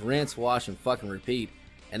it's just rinse, wash, and fucking repeat.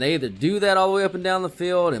 And they either do that all the way up and down the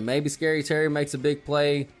field, and maybe Scary Terry makes a big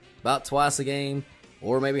play about twice a game,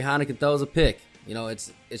 or maybe Heineken throws a pick. You know,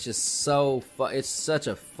 it's just so it's such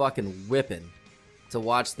a fucking whipping to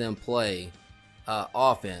watch them play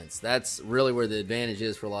offense. That's really where the advantage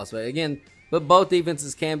is for Las Vegas. Again, but both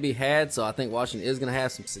defenses can be had, so I think Washington is going to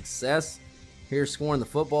have some success here scoring the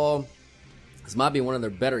football. This might be one of their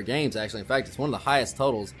better games, actually. In fact, it's one of the highest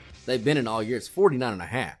totals they've been in all year. It's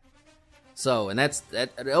 49.5. So, and that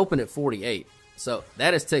opened at 48. So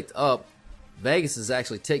that has ticked up. Vegas has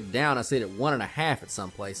actually ticked down. I see it at 1.5 at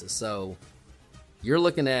some places. So you're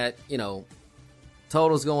looking at, you know,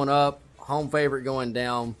 totals going up, home favorite going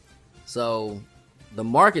down. So the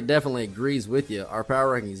market definitely agrees with you. Our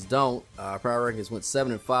power rankings don't. Our power rankings went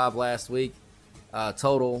 7-5 last week.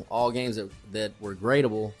 Total, all games that were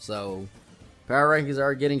gradable. So power rankings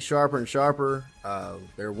are getting sharper and sharper.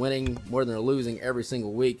 They're winning more than they're losing every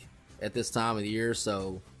single week at this time of the year.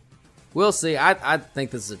 So we'll see. I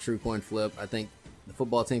think this is a true coin flip. I think the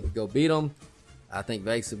football team could go beat them. I think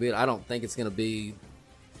Vegas could beat them. I don't think it's going to be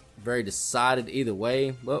very decided either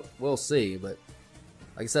way, but we'll see. But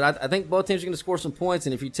like I said, I think both teams are going to score some points,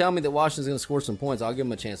 and if you tell me that Washington's going to score some points, I'll give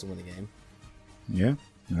them a chance to win the game. Yeah,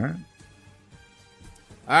 all right.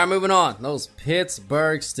 All right, moving on. Those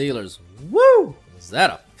Pittsburgh Steelers. Woo! Was that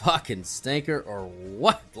a fucking stinker or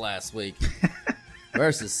what last week?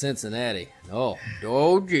 Versus Cincinnati. Oh,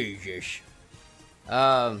 Jesus.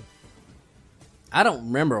 I don't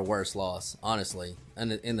remember a worse loss, honestly,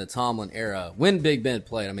 in the Tomlin era. When Big Ben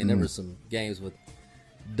played, I mean, there were some games with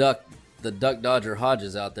the Duck Dodger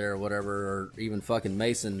Hodges out there or whatever, or even fucking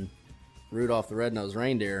Mason Rudolph the Red-Nosed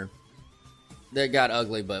Reindeer. That got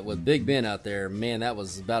ugly, but with Big Ben out there, man, that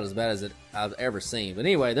was about as bad as I've ever seen. But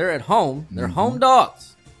anyway, they're at home. They're home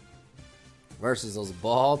dogs versus those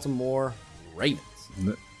Baltimore Ravens.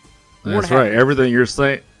 That's right. Everything you're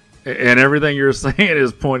saying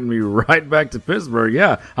is pointing me right back to Pittsburgh.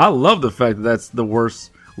 Yeah, I love the fact that that's the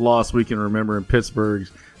worst loss we can remember in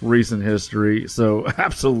Pittsburgh's recent history. So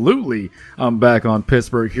absolutely, I'm back on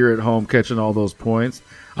Pittsburgh here at home, catching all those points.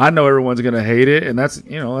 I know everyone's going to hate it, and that's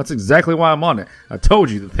exactly why I'm on it. I told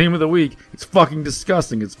you, the theme of the week, it's fucking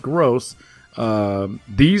disgusting. It's gross.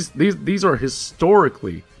 These are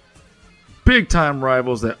historically big-time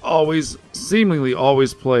rivals that seemingly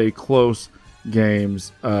always play close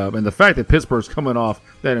games. And the fact that Pittsburgh's coming off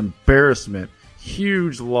that embarrassment,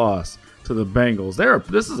 huge loss to the Bengals.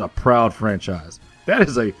 This is a proud franchise. That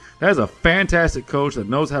is a fantastic coach that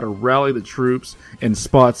knows how to rally the troops in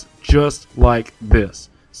spots just like this.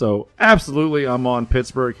 So absolutely, I'm on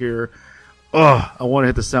Pittsburgh here. Oh, I want to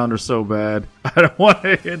hit the sounder so bad. I don't want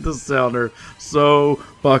to hit the sounder so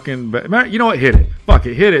fucking bad. Man, you know what? Hit it. Fuck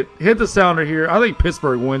it. Hit it. Hit the sounder here. I think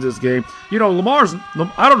Pittsburgh wins this game. You know,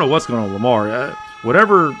 I don't know what's going on with Lamar.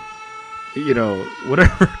 Whatever.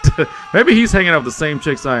 Maybe he's hanging out with the same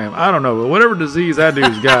chicks I am. I don't know. But whatever disease that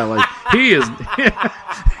dude's got, like, he is.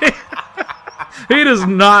 He does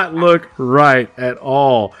not look right at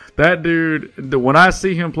all. That dude, when I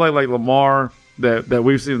see him play like Lamar that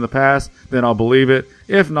we've seen in the past, then I'll believe it.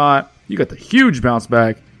 If not, you got the huge bounce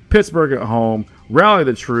back. Pittsburgh at home. Rally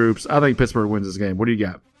the troops. I think Pittsburgh wins this game. What do you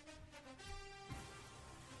got?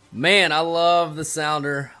 Man, I love the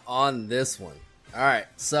sounder on this one. All right,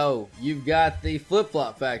 so you've got the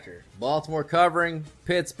flip-flop factor. Baltimore covering,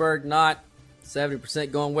 Pittsburgh not,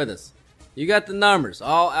 70% going with us. You got the numbers.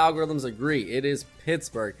 All algorithms agree. It is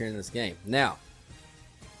Pittsburgh here in this game. Now,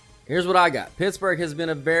 here's what I got. Pittsburgh has been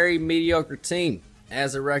a very mediocre team,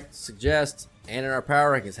 as the record suggests, and in our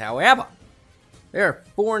power rankings. However, they are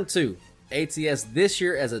 4-2 ATS this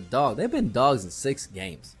year as a dog. They've been dogs in 6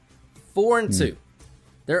 games. 4-2.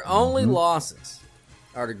 Their only losses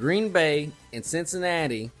are to Green Bay and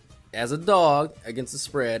Cincinnati as a dog against the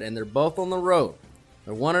spread, and they're both on the road.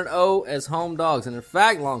 They're 1-0 as home dogs. And in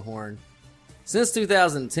fact, Longhorn, since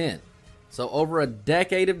 2010, so over a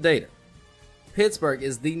decade of data, Pittsburgh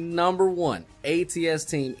is the number 1 ATS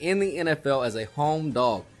team in the NFL as a home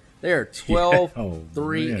dog. They are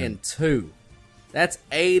 12-3-2. That's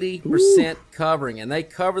 80% covering, and they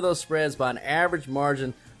cover those spreads by an average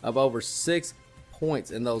margin of over 6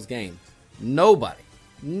 points in those games. Nobody,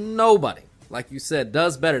 like you said,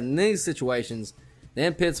 does better in these situations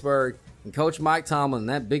than Pittsburgh and Coach Mike Tomlin and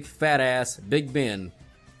that big fat ass Big Ben.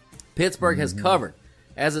 Pittsburgh has covered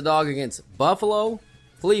as a dog against Buffalo,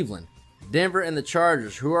 Cleveland, Denver and the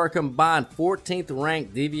Chargers, who are combined 14th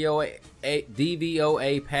ranked DVOA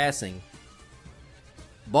passing.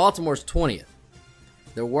 Baltimore's 20th.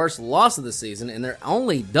 Their worst loss of the season and their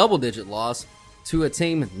only double-digit loss to a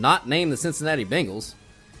team not named the Cincinnati Bengals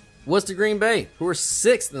was to Green Bay, who are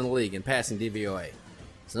 6th in the league in passing DVOA.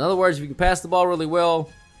 So in other words, if you can pass the ball really well,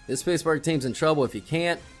 this Pittsburgh team's in trouble. If you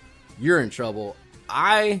can't, you're in trouble.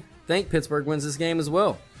 I think Pittsburgh wins this game as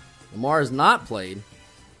well. Lamar has not played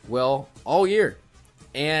well all year.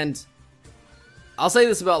 And I'll say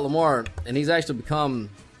this about Lamar, and he's actually become,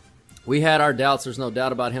 we had our doubts, there's no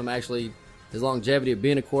doubt about him actually, his longevity of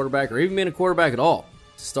being a quarterback or even being a quarterback at all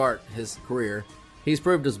to start his career. He's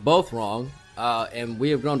proved us both wrong, and we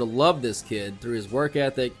have grown to love this kid through his work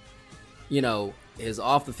ethic, his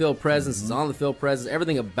off-the-field presence, his on-the-field presence,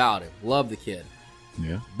 everything about him. Love the kid.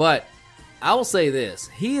 Yeah. But I will say this.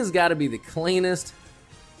 He has got to be the cleanest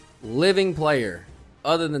living player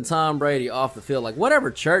other than Tom Brady off the field. Like,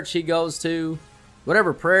 whatever church he goes to,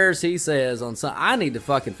 whatever prayers he says on Sunday, I need to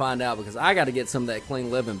fucking find out because I got to get some of that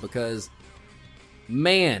clean living because,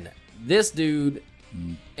 man, this dude,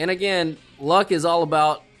 and again, luck is all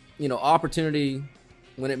about, opportunity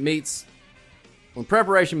when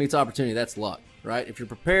preparation meets opportunity, that's luck, right? If you're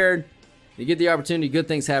prepared, you get the opportunity, good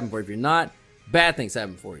things happen for you. If you're not, bad things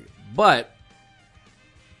happen for you. But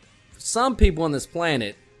for some people on this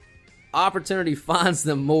planet, opportunity finds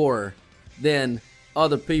them more than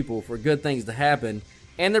other people for good things to happen,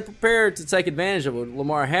 and they're prepared to take advantage of what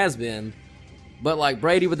Lamar has been. But like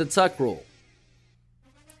Brady with the tuck rule,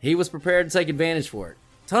 he was prepared to take advantage for it.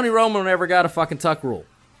 Tony Romo never got a fucking tuck rule,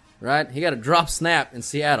 right? He got a drop snap in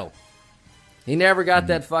Seattle. He never got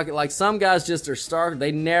that fucking, like some guys just are stark.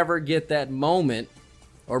 They never get that moment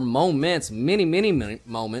or moments, many, many, many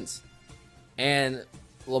moments. And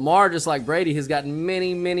Lamar, just like Brady, has gotten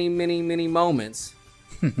many, many, many, many moments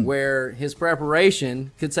where his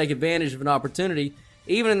preparation could take advantage of an opportunity.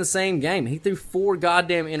 Even in the same game, he threw 4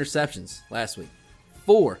 goddamn interceptions last week.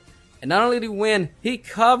 4. And not only did he win, he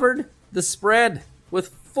covered the spread with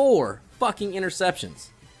 4 fucking interceptions.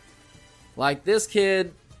 Like this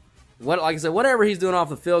kid, like I said, whatever he's doing off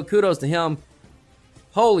the field, kudos to him.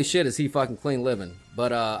 Holy shit, is he fucking clean living.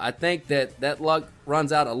 But I think that luck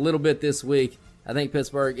runs out a little bit this week. I think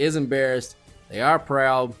Pittsburgh is embarrassed. They are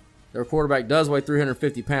proud. Their quarterback does weigh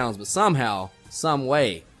 350 pounds, but somehow, some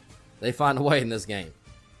way, they find a way in this game.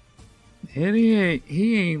 And he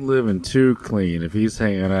ain't living too clean if he's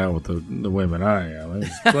hanging out with the women I am.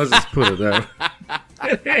 Let's just put it that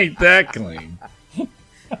way. It ain't that clean.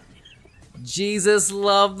 Jesus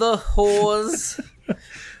loved the whores.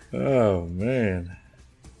 Oh, man.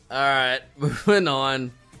 All right, moving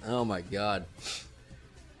on. Oh, my God.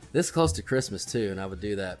 This close to Christmas, too, and I would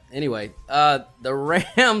do that. Anyway, the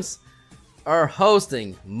Rams are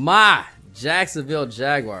hosting my Jacksonville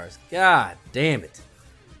Jaguars. God damn it.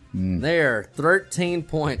 They're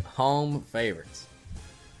 13-point home favorites.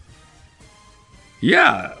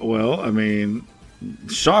 Yeah, well, I mean,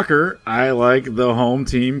 shocker. I like the home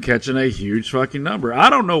team catching a huge fucking number. I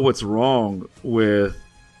don't know what's wrong with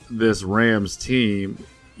this Rams team.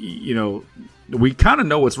 We kind of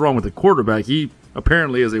know what's wrong with the quarterback. He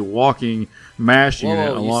apparently is a walking mash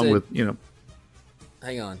unit with.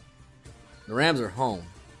 Hang on. The Rams are home.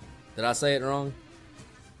 Did I say it wrong?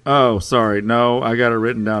 Oh, sorry. No, I got it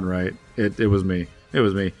written down right. It was me.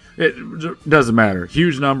 It doesn't matter.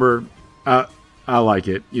 Huge number. I like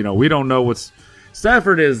it. We don't know what's.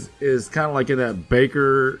 Stafford is kind of like in that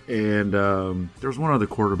Baker and there's one other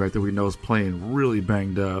quarterback that we know is playing really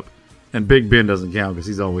banged up, and Big Ben doesn't count because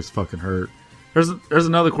he's always fucking hurt. There's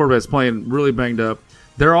another quarterback that's playing really banged up.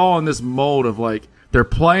 They're all in this mold of like they're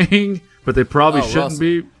playing, but they probably shouldn't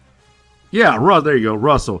be. Yeah, there you go,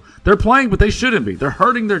 Russell. They're playing, but they shouldn't be. They're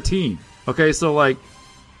hurting their team. Okay, so like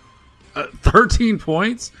 13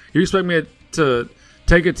 points. You expect me to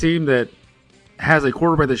take a team that has a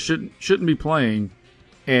quarterback that shouldn't be playing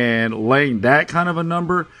and laying that kind of a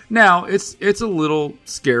number? Now it's a little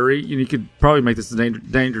scary. You could probably make this a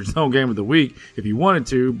danger zone game of the week if you wanted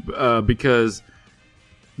to, because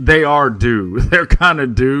they are due. They're kind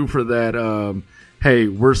of due for that. Hey,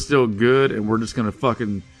 we're still good, and we're just gonna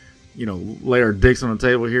fucking lay our dicks on the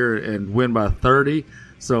table here and win by 30.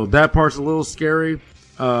 So that part's a little scary.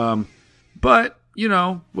 But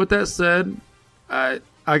with that said, I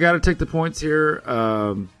got to take the points here.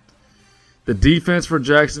 The defense for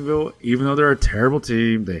Jacksonville, even though they're a terrible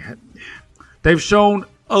team, they've shown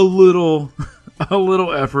a little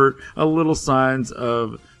effort, a little signs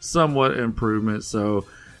of somewhat improvement. So,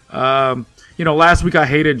 last week I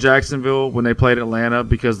hated Jacksonville when they played Atlanta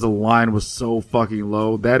because the line was so fucking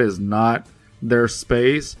low. That is not their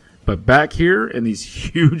space. But back here in these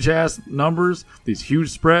huge ass numbers, these huge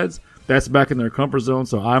spreads, that's back in their comfort zone.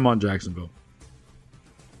 So I'm on Jacksonville.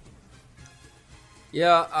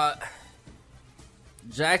 Yeah,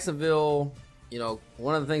 Jacksonville,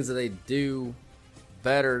 one of the things that they do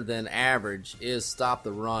better than average is stop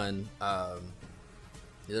the run.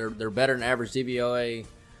 They're better than average DVOA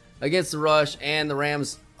against the rush, and the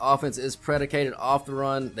Rams' offense is predicated off the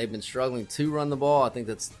run. They've been struggling to run the ball. I think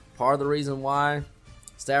that's part of the reason why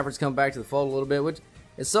Stafford's come back to the fold a little bit, which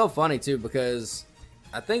is so funny too, because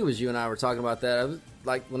I think it was you and I were talking about that. It was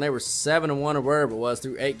like when they were 7-1 or wherever it was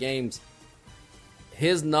through 8 games,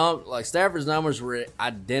 Stafford's numbers were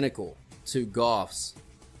identical to Goff's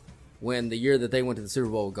when the year that they went to the Super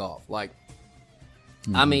Bowl with Goff.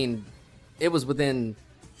 I mean, it was within,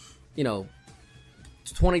 20,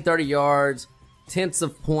 30 yards, tenths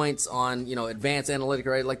of points on, advanced analytic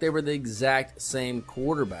rate. Like, they were the exact same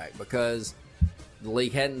quarterback because the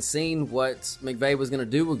league hadn't seen what McVay was going to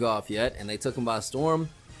do with Goff yet, and they took him by storm.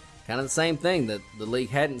 Kind of the same thing, that the league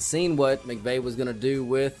hadn't seen what McVay was going to do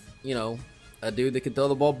with, a dude that could throw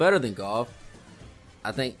the ball better than Goff.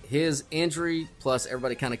 I think his injury, plus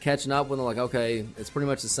everybody kind of catching up with him, like, okay, it's pretty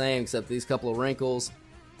much the same except these couple of wrinkles.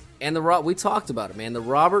 And we talked about it, man. The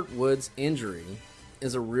Robert Woods injury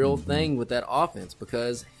is a real thing with that offense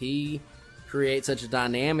because he creates such a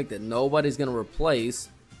dynamic that nobody's going to replace.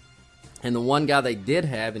 And the one guy they did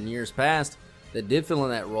have in years past that did fill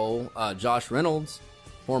in that role, Josh Reynolds,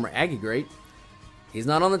 former Aggie great, he's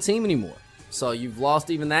not on the team anymore. So you've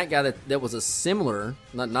lost even that guy that was a similar,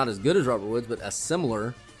 not as good as Robert Woods, but a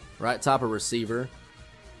similar right type of receiver.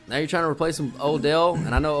 Now you're trying to replace him with Odell,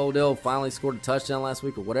 and I know Odell finally scored a touchdown last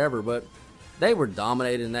week or whatever, but they were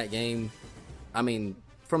dominated in that game. I mean,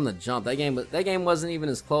 from the jump, that game wasn't even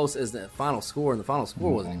as close as the final score, and the final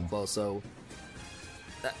score wasn't even close. So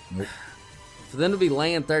for them to be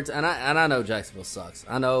laying 13, and I know Jacksonville sucks.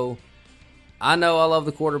 I know I love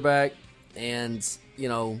the quarterback, and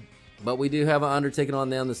but we do have an undertaking on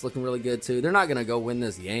them that's looking really good too. They're not going to go win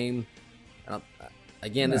this game.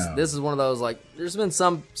 Again, this is one of those, like, there's been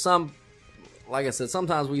some, like I said,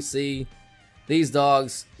 sometimes we see these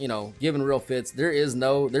dogs, giving real fits. There is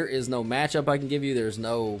no matchup I can give you. There's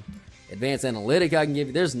no advanced analytic I can give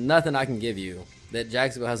you. There's nothing I can give you that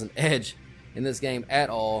Jacksonville has an edge in this game at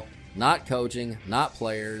all. Not coaching, not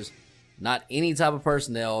players, not any type of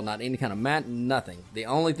personnel, not any kind of nothing. The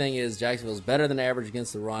only thing is Jacksonville's better than average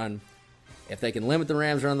against the run. If they can limit the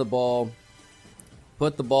Rams running the ball,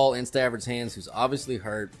 put the ball in Stafford's hands, who's obviously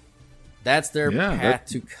hurt, that's their path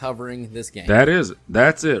to covering this game.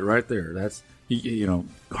 That's it right there. That's,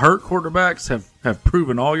 hurt quarterbacks have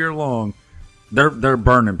proven all year long they're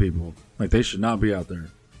burning people. Like, they should not be out there.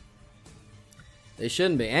 They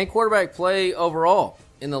shouldn't be. And quarterback play overall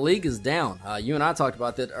in the league is down. You and I talked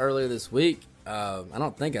about that earlier this week. I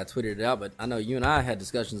don't think I tweeted it out, but I know you and I had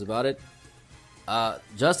discussions about it.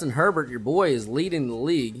 Justin Herbert, your boy, is leading the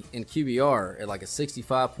league in QBR at like a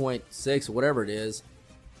 65.6 or whatever it is.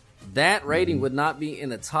 That rating would not be in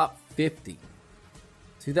the top 50.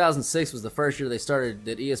 2006 was the first year that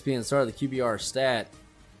ESPN started the QBR stat.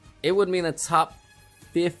 It wouldn't be in the top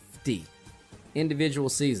 50 individual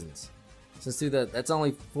seasons. That's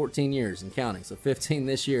only 14 years and counting, so 15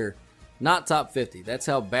 this year. Not top 50. That's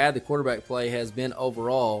how bad the quarterback play has been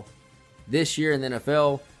overall this year in the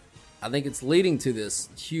NFL. I think it's leading to this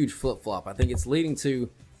huge flip-flop. I think it's leading to,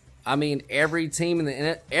 every team in the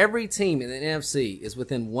NFC is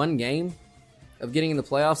within one game of getting in the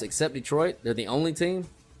playoffs except Detroit. They're the only team.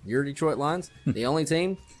 Your Detroit Lions, the only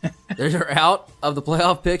team. They're out of the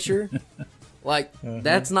playoff picture. Like,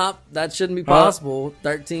 that shouldn't be possible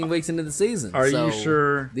 13 weeks into the season. Are you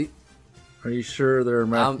sure? Are you sure they're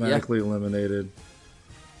mathematically eliminated?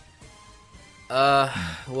 They're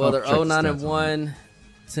 0-9-1.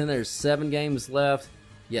 There's 7 games left.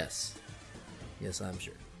 Yes, I'm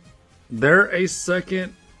sure. They're a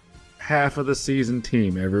second half of the season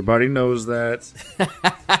team. Everybody knows that.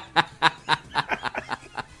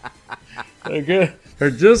 They're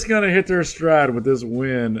just going to hit their stride with this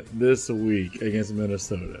win this week against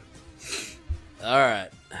Minnesota. All right.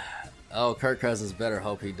 Oh, Kirk Cousins better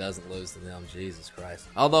hope he doesn't lose to them. Jesus Christ.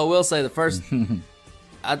 Although I will say the first,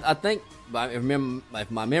 I think, if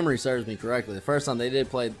my memory serves me correctly, the first time they did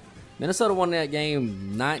play, Minnesota won that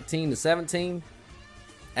game 19-17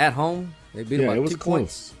 at home. They beat them by 2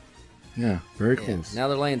 points. Yeah, very close. Now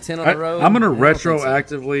they're laying 10 on the road. I'm going to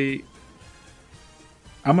retroactively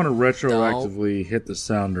hit the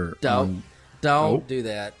sounder. Don't do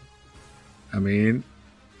that. I mean,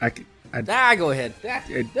 go ahead.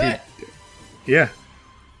 Yeah.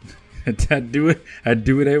 I'd do it.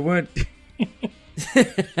 I went.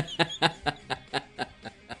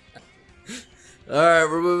 All right,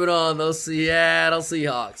 we're moving on. Those Seattle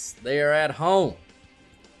Seahawks. They are at home.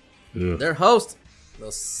 Ugh. They're hosting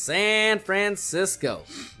the San Francisco.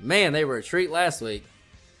 Man, they were a treat last week,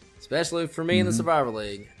 especially for me in the Survivor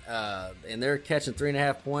League. And they're catching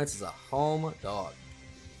 3.5 points as a home dog.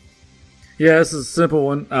 Yeah, this is a simple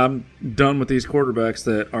one. I'm done with these quarterbacks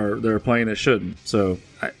that are playing that shouldn't. So,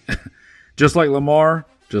 just like Lamar,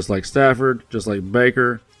 just like Stafford, just like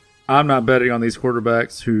Baker, I'm not betting on these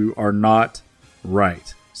quarterbacks who are not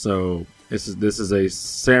right. So this is a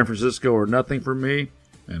San Francisco or nothing for me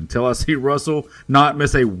until I see Russell not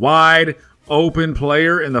miss a wide open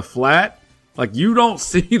player in the flat. Like, you don't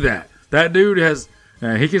see that. That dude has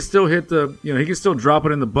he can still he can still drop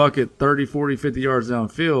it in the bucket 30, 40, 50 yards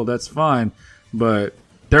downfield. That's fine. But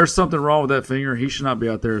there's something wrong with that finger. He should not be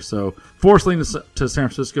out there. So force lean to San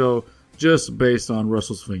Francisco just based on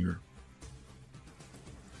Russell's finger.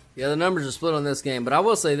 Yeah, the numbers are split on this game, but I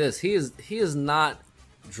will say this: he is not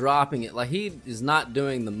dropping it. Like, he is not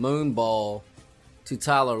doing the moon ball to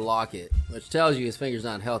Tyler Lockett, which tells you his finger's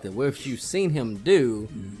not healthy. What you've seen him do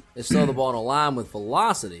is throw the ball in a line with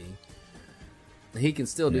velocity. He can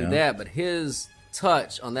still do that, but his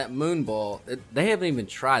touch on that moon ball, they haven't even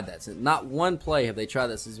tried that. Not one play have they tried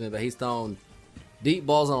that since. But he's thrown deep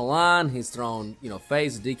balls on a line. He's thrown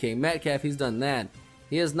fades to DK Metcalf. He's done that.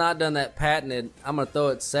 He has not done that patented, I'm going to throw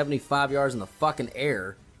it 75 yards in the fucking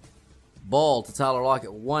air ball to Tyler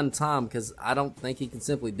Lockett one time, because I don't think he can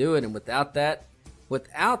simply do it. And without that,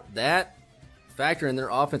 factor in their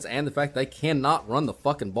offense and the fact they cannot run the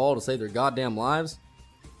fucking ball to save their goddamn lives.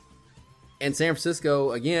 And San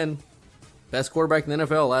Francisco, again, best quarterback in the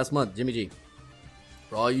NFL last month, Jimmy G.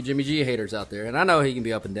 For all you Jimmy G haters out there. And I know he can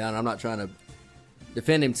be up and down. I'm not trying to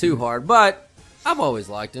defend him too hard, but I've always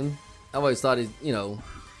liked him. I've always thought he's,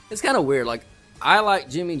 it's kind of weird. Like, I like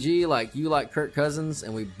Jimmy G like you like Kirk Cousins,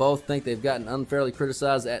 and we both think they've gotten unfairly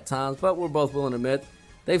criticized at times, but we're both willing to admit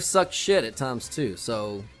they've sucked shit at times too.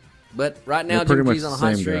 So, but right now, Jimmy G's on a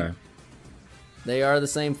hot streak. They are the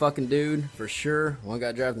same fucking dude, for sure. One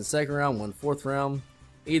got drafted in the second round, one fourth round.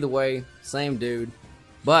 Either way, same dude.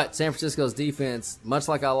 But San Francisco's defense, much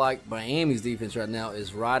like I like Miami's defense right now,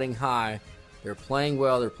 is riding high. They're playing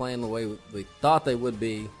well. They're playing the way we thought they would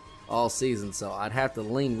be all season. So I'd have to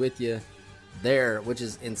lean with you there, which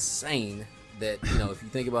is insane that, if you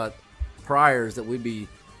think about priors, that we'd be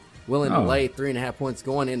willing to lay 3.5 points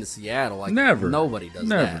going into Seattle. Like, nobody does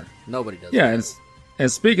that. Nobody does that. Yeah,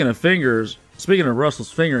 and speaking of fingers, speaking of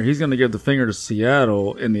Russell's finger, he's going to give the finger to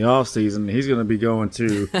Seattle in the offseason. He's going to be going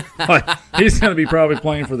to he's going to be probably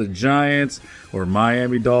playing for the Giants or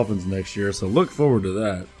Miami Dolphins next year. So look forward to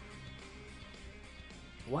that.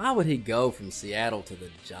 Why would he go from Seattle to the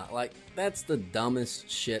Giants? Like, that's the dumbest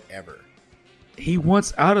shit ever. He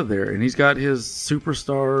wants out of there, and he's got his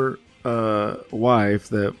superstar wife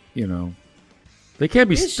that, they can't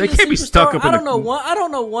be stuck up in I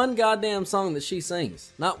don't know one goddamn song that she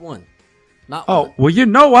sings. Not one. Not one.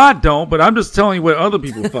 Well, I don't, but I'm just telling you what other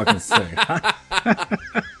people fucking say.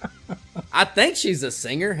 I think she's a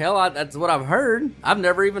singer. Hell, that's what I've heard. I've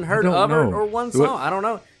never even heard of her or one song. I don't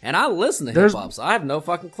know. And I listen to hip-hop, so I have no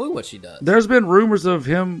fucking clue what she does. There's been rumors of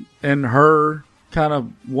him and her kind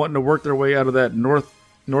of wanting to work their way out of that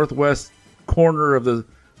northwest corner of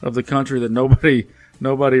the country that nobody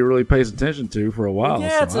really pays attention to for a while.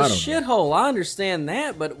 Yeah, it's a shithole. I understand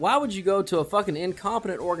that, but why would you go to a fucking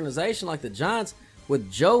incompetent organization like the Giants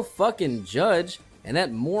with Joe fucking Judge and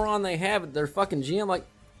that moron they have at their fucking GM? Like,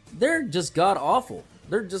 they're just god awful.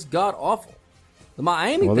 They're just god awful. The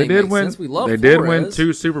Miami thing makes sense. We love Flores. They did win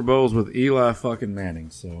 2 Super Bowls with Eli fucking Manning.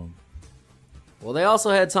 So, well, they also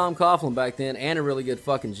had Tom Coughlin back then and a really good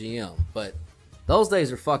fucking GM, but those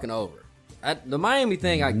days are fucking over. The Miami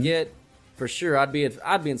thing, I get. For sure, I'd be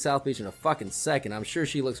in South Beach in a fucking second. I'm sure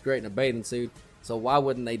she looks great in a bathing suit, so why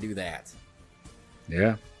wouldn't they do that?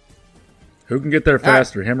 Yeah. Who can get there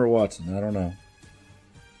faster, him or Watson? I don't know.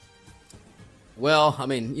 Well, I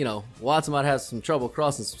mean, Watson might have some trouble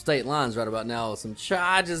crossing some state lines right about now with some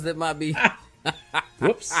charges that might be...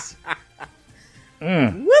 Whoops.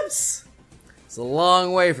 Whoops. It's a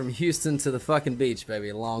long way from Houston to the fucking beach, baby.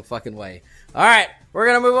 A long fucking way. All right, we're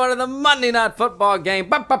going to move on to the Monday Night Football game.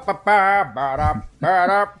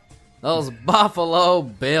 Those Buffalo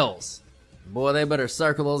Bills. Boy, they better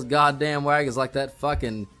circle those goddamn wagons like that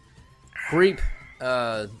fucking creep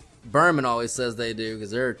Berman always says they do, because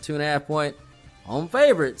they're 2.5-point home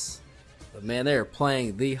favorites. But, man, they're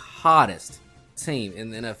playing the hottest team in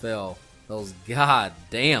the NFL, those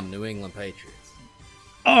goddamn New England Patriots.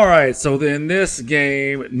 All right, so then this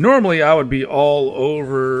game, normally I would be all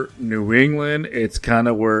over New England. It's kind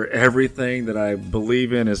of where everything that I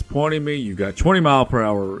believe in is pointing me. You got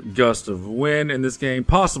 20-mile-per-hour gust of wind in this game,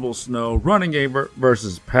 possible snow, running game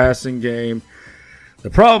versus passing game.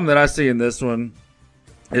 The problem that I see in this one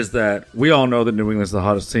is that we all know that New England's the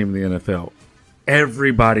hottest team in the NFL.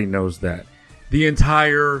 Everybody knows that. The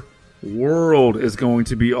entire world is going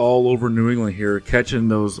to be all over New England here, catching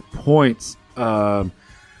those points.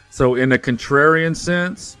 So in a contrarian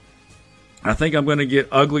sense, I think I'm going to get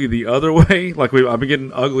ugly the other way. Like I've been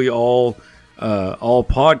getting ugly all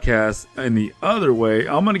podcasts, and the other way,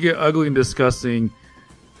 I'm going to get ugly and disgusting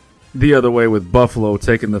the other way with Buffalo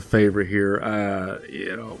taking the favorite here.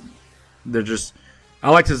 They're just. I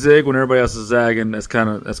like to zig when everybody else is zagging. That's kind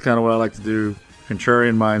of what I like to do.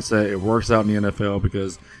 Contrarian mindset. It works out in the NFL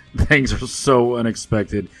because things are so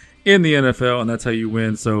unexpected in the NFL, and that's how you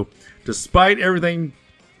win. So, despite everything,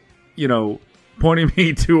 pointing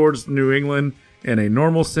me towards New England in a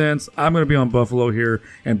normal sense, I'm going to be on Buffalo here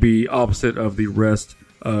and be opposite of the rest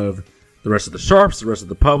of the sharps, the rest of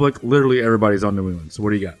the public. Literally, everybody's on New England. So, what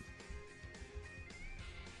do you got?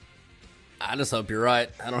 I just hope you're right.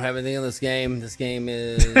 I don't have anything in this game. This game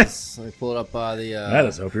is. Let me pull it up by the. I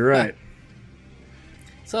just hope you're right.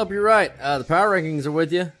 Let's hope you're right. The power rankings are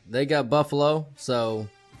with you. They got Buffalo, so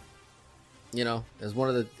it's one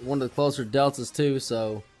of the closer deltas too.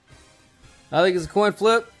 So I think it's a coin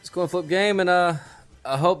flip. It's a coin flip game, and I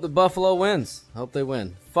hope the Buffalo wins. I hope they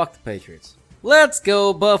win. Fuck the Patriots. Let's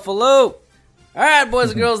go Buffalo! All right, boys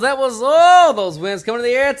and girls, that was all those wins coming to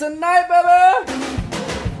the air tonight, baby.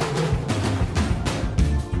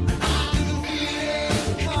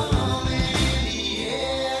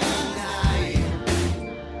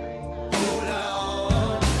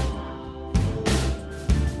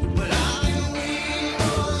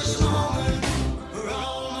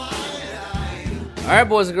 All right,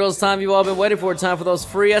 boys and girls, time you've all been waiting for. Time for those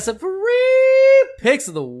free picks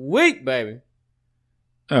of the week, baby.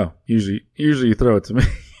 Oh, usually you throw it to me.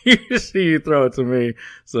 Usually you throw it to me.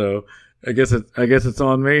 So I guess it's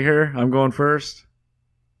on me here. I'm going first.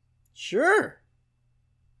 Sure.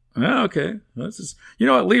 Oh, okay. Let's just, you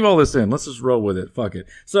know what? Leave all this in. Let's just roll with it. Fuck it.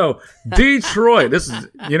 So Detroit. This is,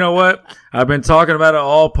 you know what? I've been talking about it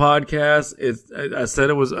all podcasts. I said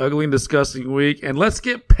it was ugly and disgusting week, and let's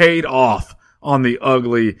get paid off on the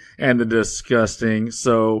ugly and the disgusting.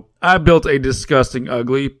 So I built a disgusting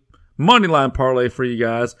ugly money line parlay for you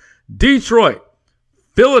guys. Detroit,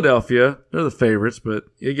 Philadelphia, they're the favorites, but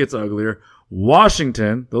it gets uglier.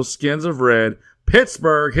 Washington, those skins of red.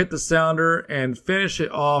 Pittsburgh, hit the sounder and finish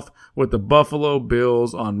it off with the Buffalo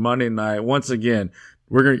Bills on Monday night. Once again,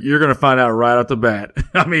 you're gonna find out right off the bat.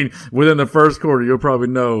 I mean, within the first quarter, you'll probably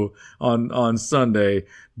know on Sunday.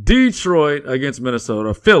 Detroit against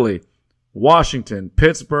Minnesota, Philly, Washington,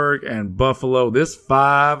 Pittsburgh, and Buffalo. This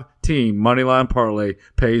 5-team moneyline parlay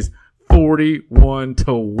pays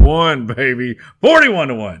 41-1, baby.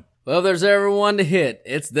 41-1. Well, if there's ever one to hit,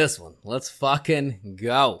 it's this one. Let's fucking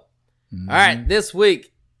go. Mm-hmm. All right, this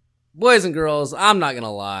week, boys and girls, I'm not going to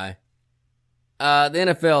lie. The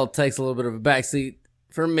NFL takes a little bit of a backseat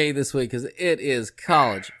for me this week because it is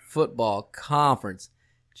college football conference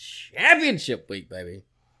championship week, baby.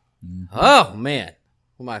 Mm-hmm. Oh, man.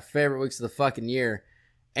 One of my favorite weeks of the fucking year.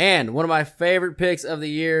 And one of my favorite picks of the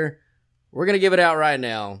year. We're going to give it out right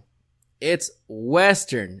now. It's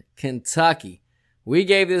Western Kentucky. We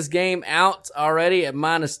gave this game out already at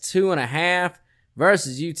 -2.5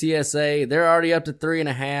 versus UTSA. They're already up to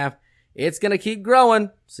 3.5. It's going to keep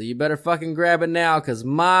growing, so you better fucking grab it now because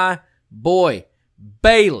my boy,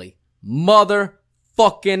 Bailey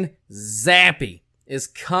motherfucking Zappi is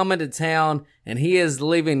coming to town, and he is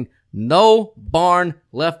leaving no barn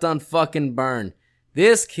left unfucking burned.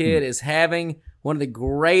 This kid is having one of the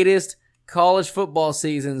greatest college football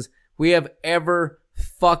seasons we have ever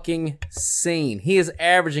fucking seen. He is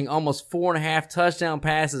averaging almost 4.5 touchdown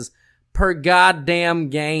passes per goddamn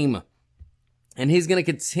game. And he's going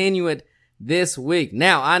to continue it this week.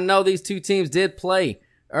 Now, I know these two teams did play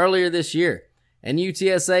earlier this year, and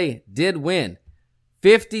UTSA did win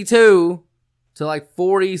 52 to like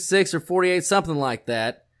 46 or 48, something like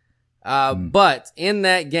that. But in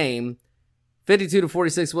that game, 52 to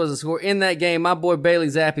 46 was the score. In that game, my boy Bailey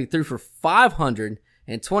Zappi threw for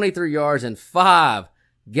 523 yards and 5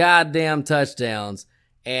 goddamn touchdowns.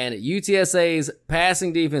 And UTSA's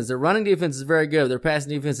passing defense, their running defense is very good. Their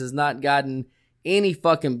passing defense has not gotten any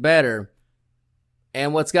fucking better.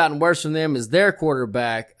 And what's gotten worse from them is their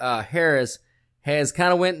quarterback, Harris, has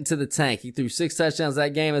kind of went into the tank. He threw 6 touchdowns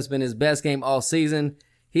that game. It's been his best game all season.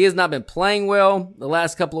 He has not been playing well the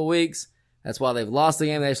last couple of weeks, That's why they've lost the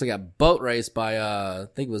game. They actually got boat raced by, I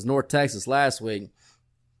think it was North Texas last week.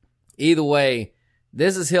 Either way,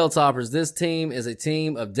 this is Hilltoppers. This team is a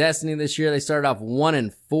team of destiny this year. They started off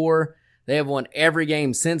 1-4. They have won every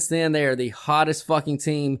game since then. They are the hottest fucking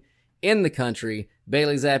team in the country.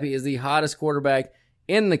 Bailey Zappi is the hottest quarterback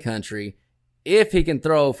in the country. If he can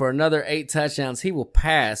throw for another 8 touchdowns, he will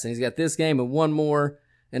pass. And he's got this game and one more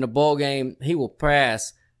in a bowl game. He will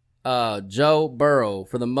pass Joe Burrow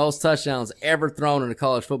for the most touchdowns ever thrown in a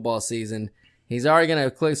college football season. He's already going to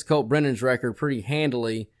eclipse Colt Brennan's record pretty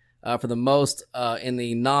handily for the most in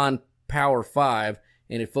the non-Power 5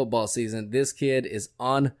 in a football season. This kid is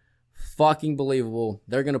unfucking believable.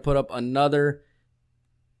 They're going to put up another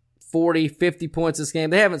 40, 50 points this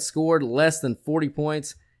game. They haven't scored less than 40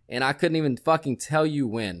 points, and I couldn't even fucking tell you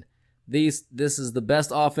when. This is the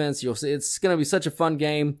best offense. You'll see. It's going to be such a fun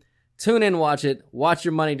game. Tune in, watch it. Watch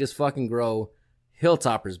your money just fucking grow.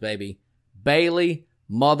 Hilltoppers, baby. Bailey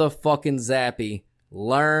motherfucking Zappi.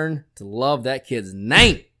 Learn to love that kid's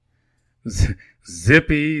name.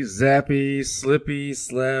 Zippy, Zappy, Slippy,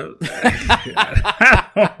 Slap.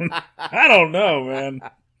 I don't know, man.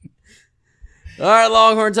 All right,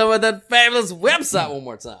 Longhorn, tell me about that fabulous website one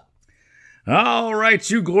more time. All right,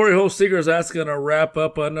 you Glory Hole Seekers, that's going to wrap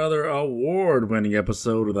up another award-winning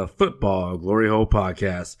episode of the Football Glory Hole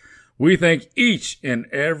Podcast. We thank each and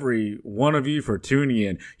every one of you for tuning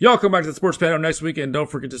in. Y'all come back to the Sports Panel next week, and don't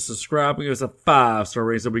forget to subscribe and give us a 5-star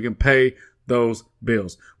rating so we can pay those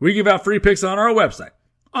bills. We give out free picks on our website,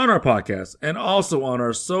 on our podcast, and also on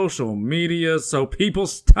our social media, so people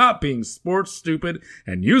stop being sports stupid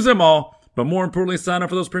and use them all. But more importantly, sign up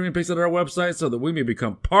for those premium picks at our website so that we may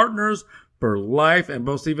become partners for life and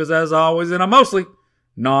both Stevens, as always, in a mostly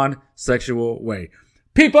non-sexual way.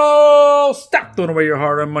 People, stop throwing away your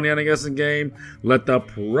hard-earned money on a guessing game. Let the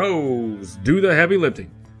pros do the heavy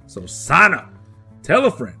lifting. So sign up, tell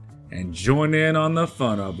a friend, and join in on the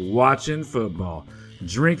fun of watching football,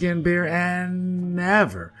 drinking beer, and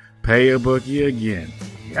never pay a bookie again.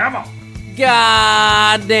 Come on.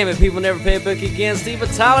 God damn it, people never pay a bookie again. Steve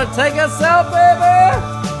and Tyler, take us out,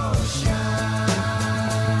 baby.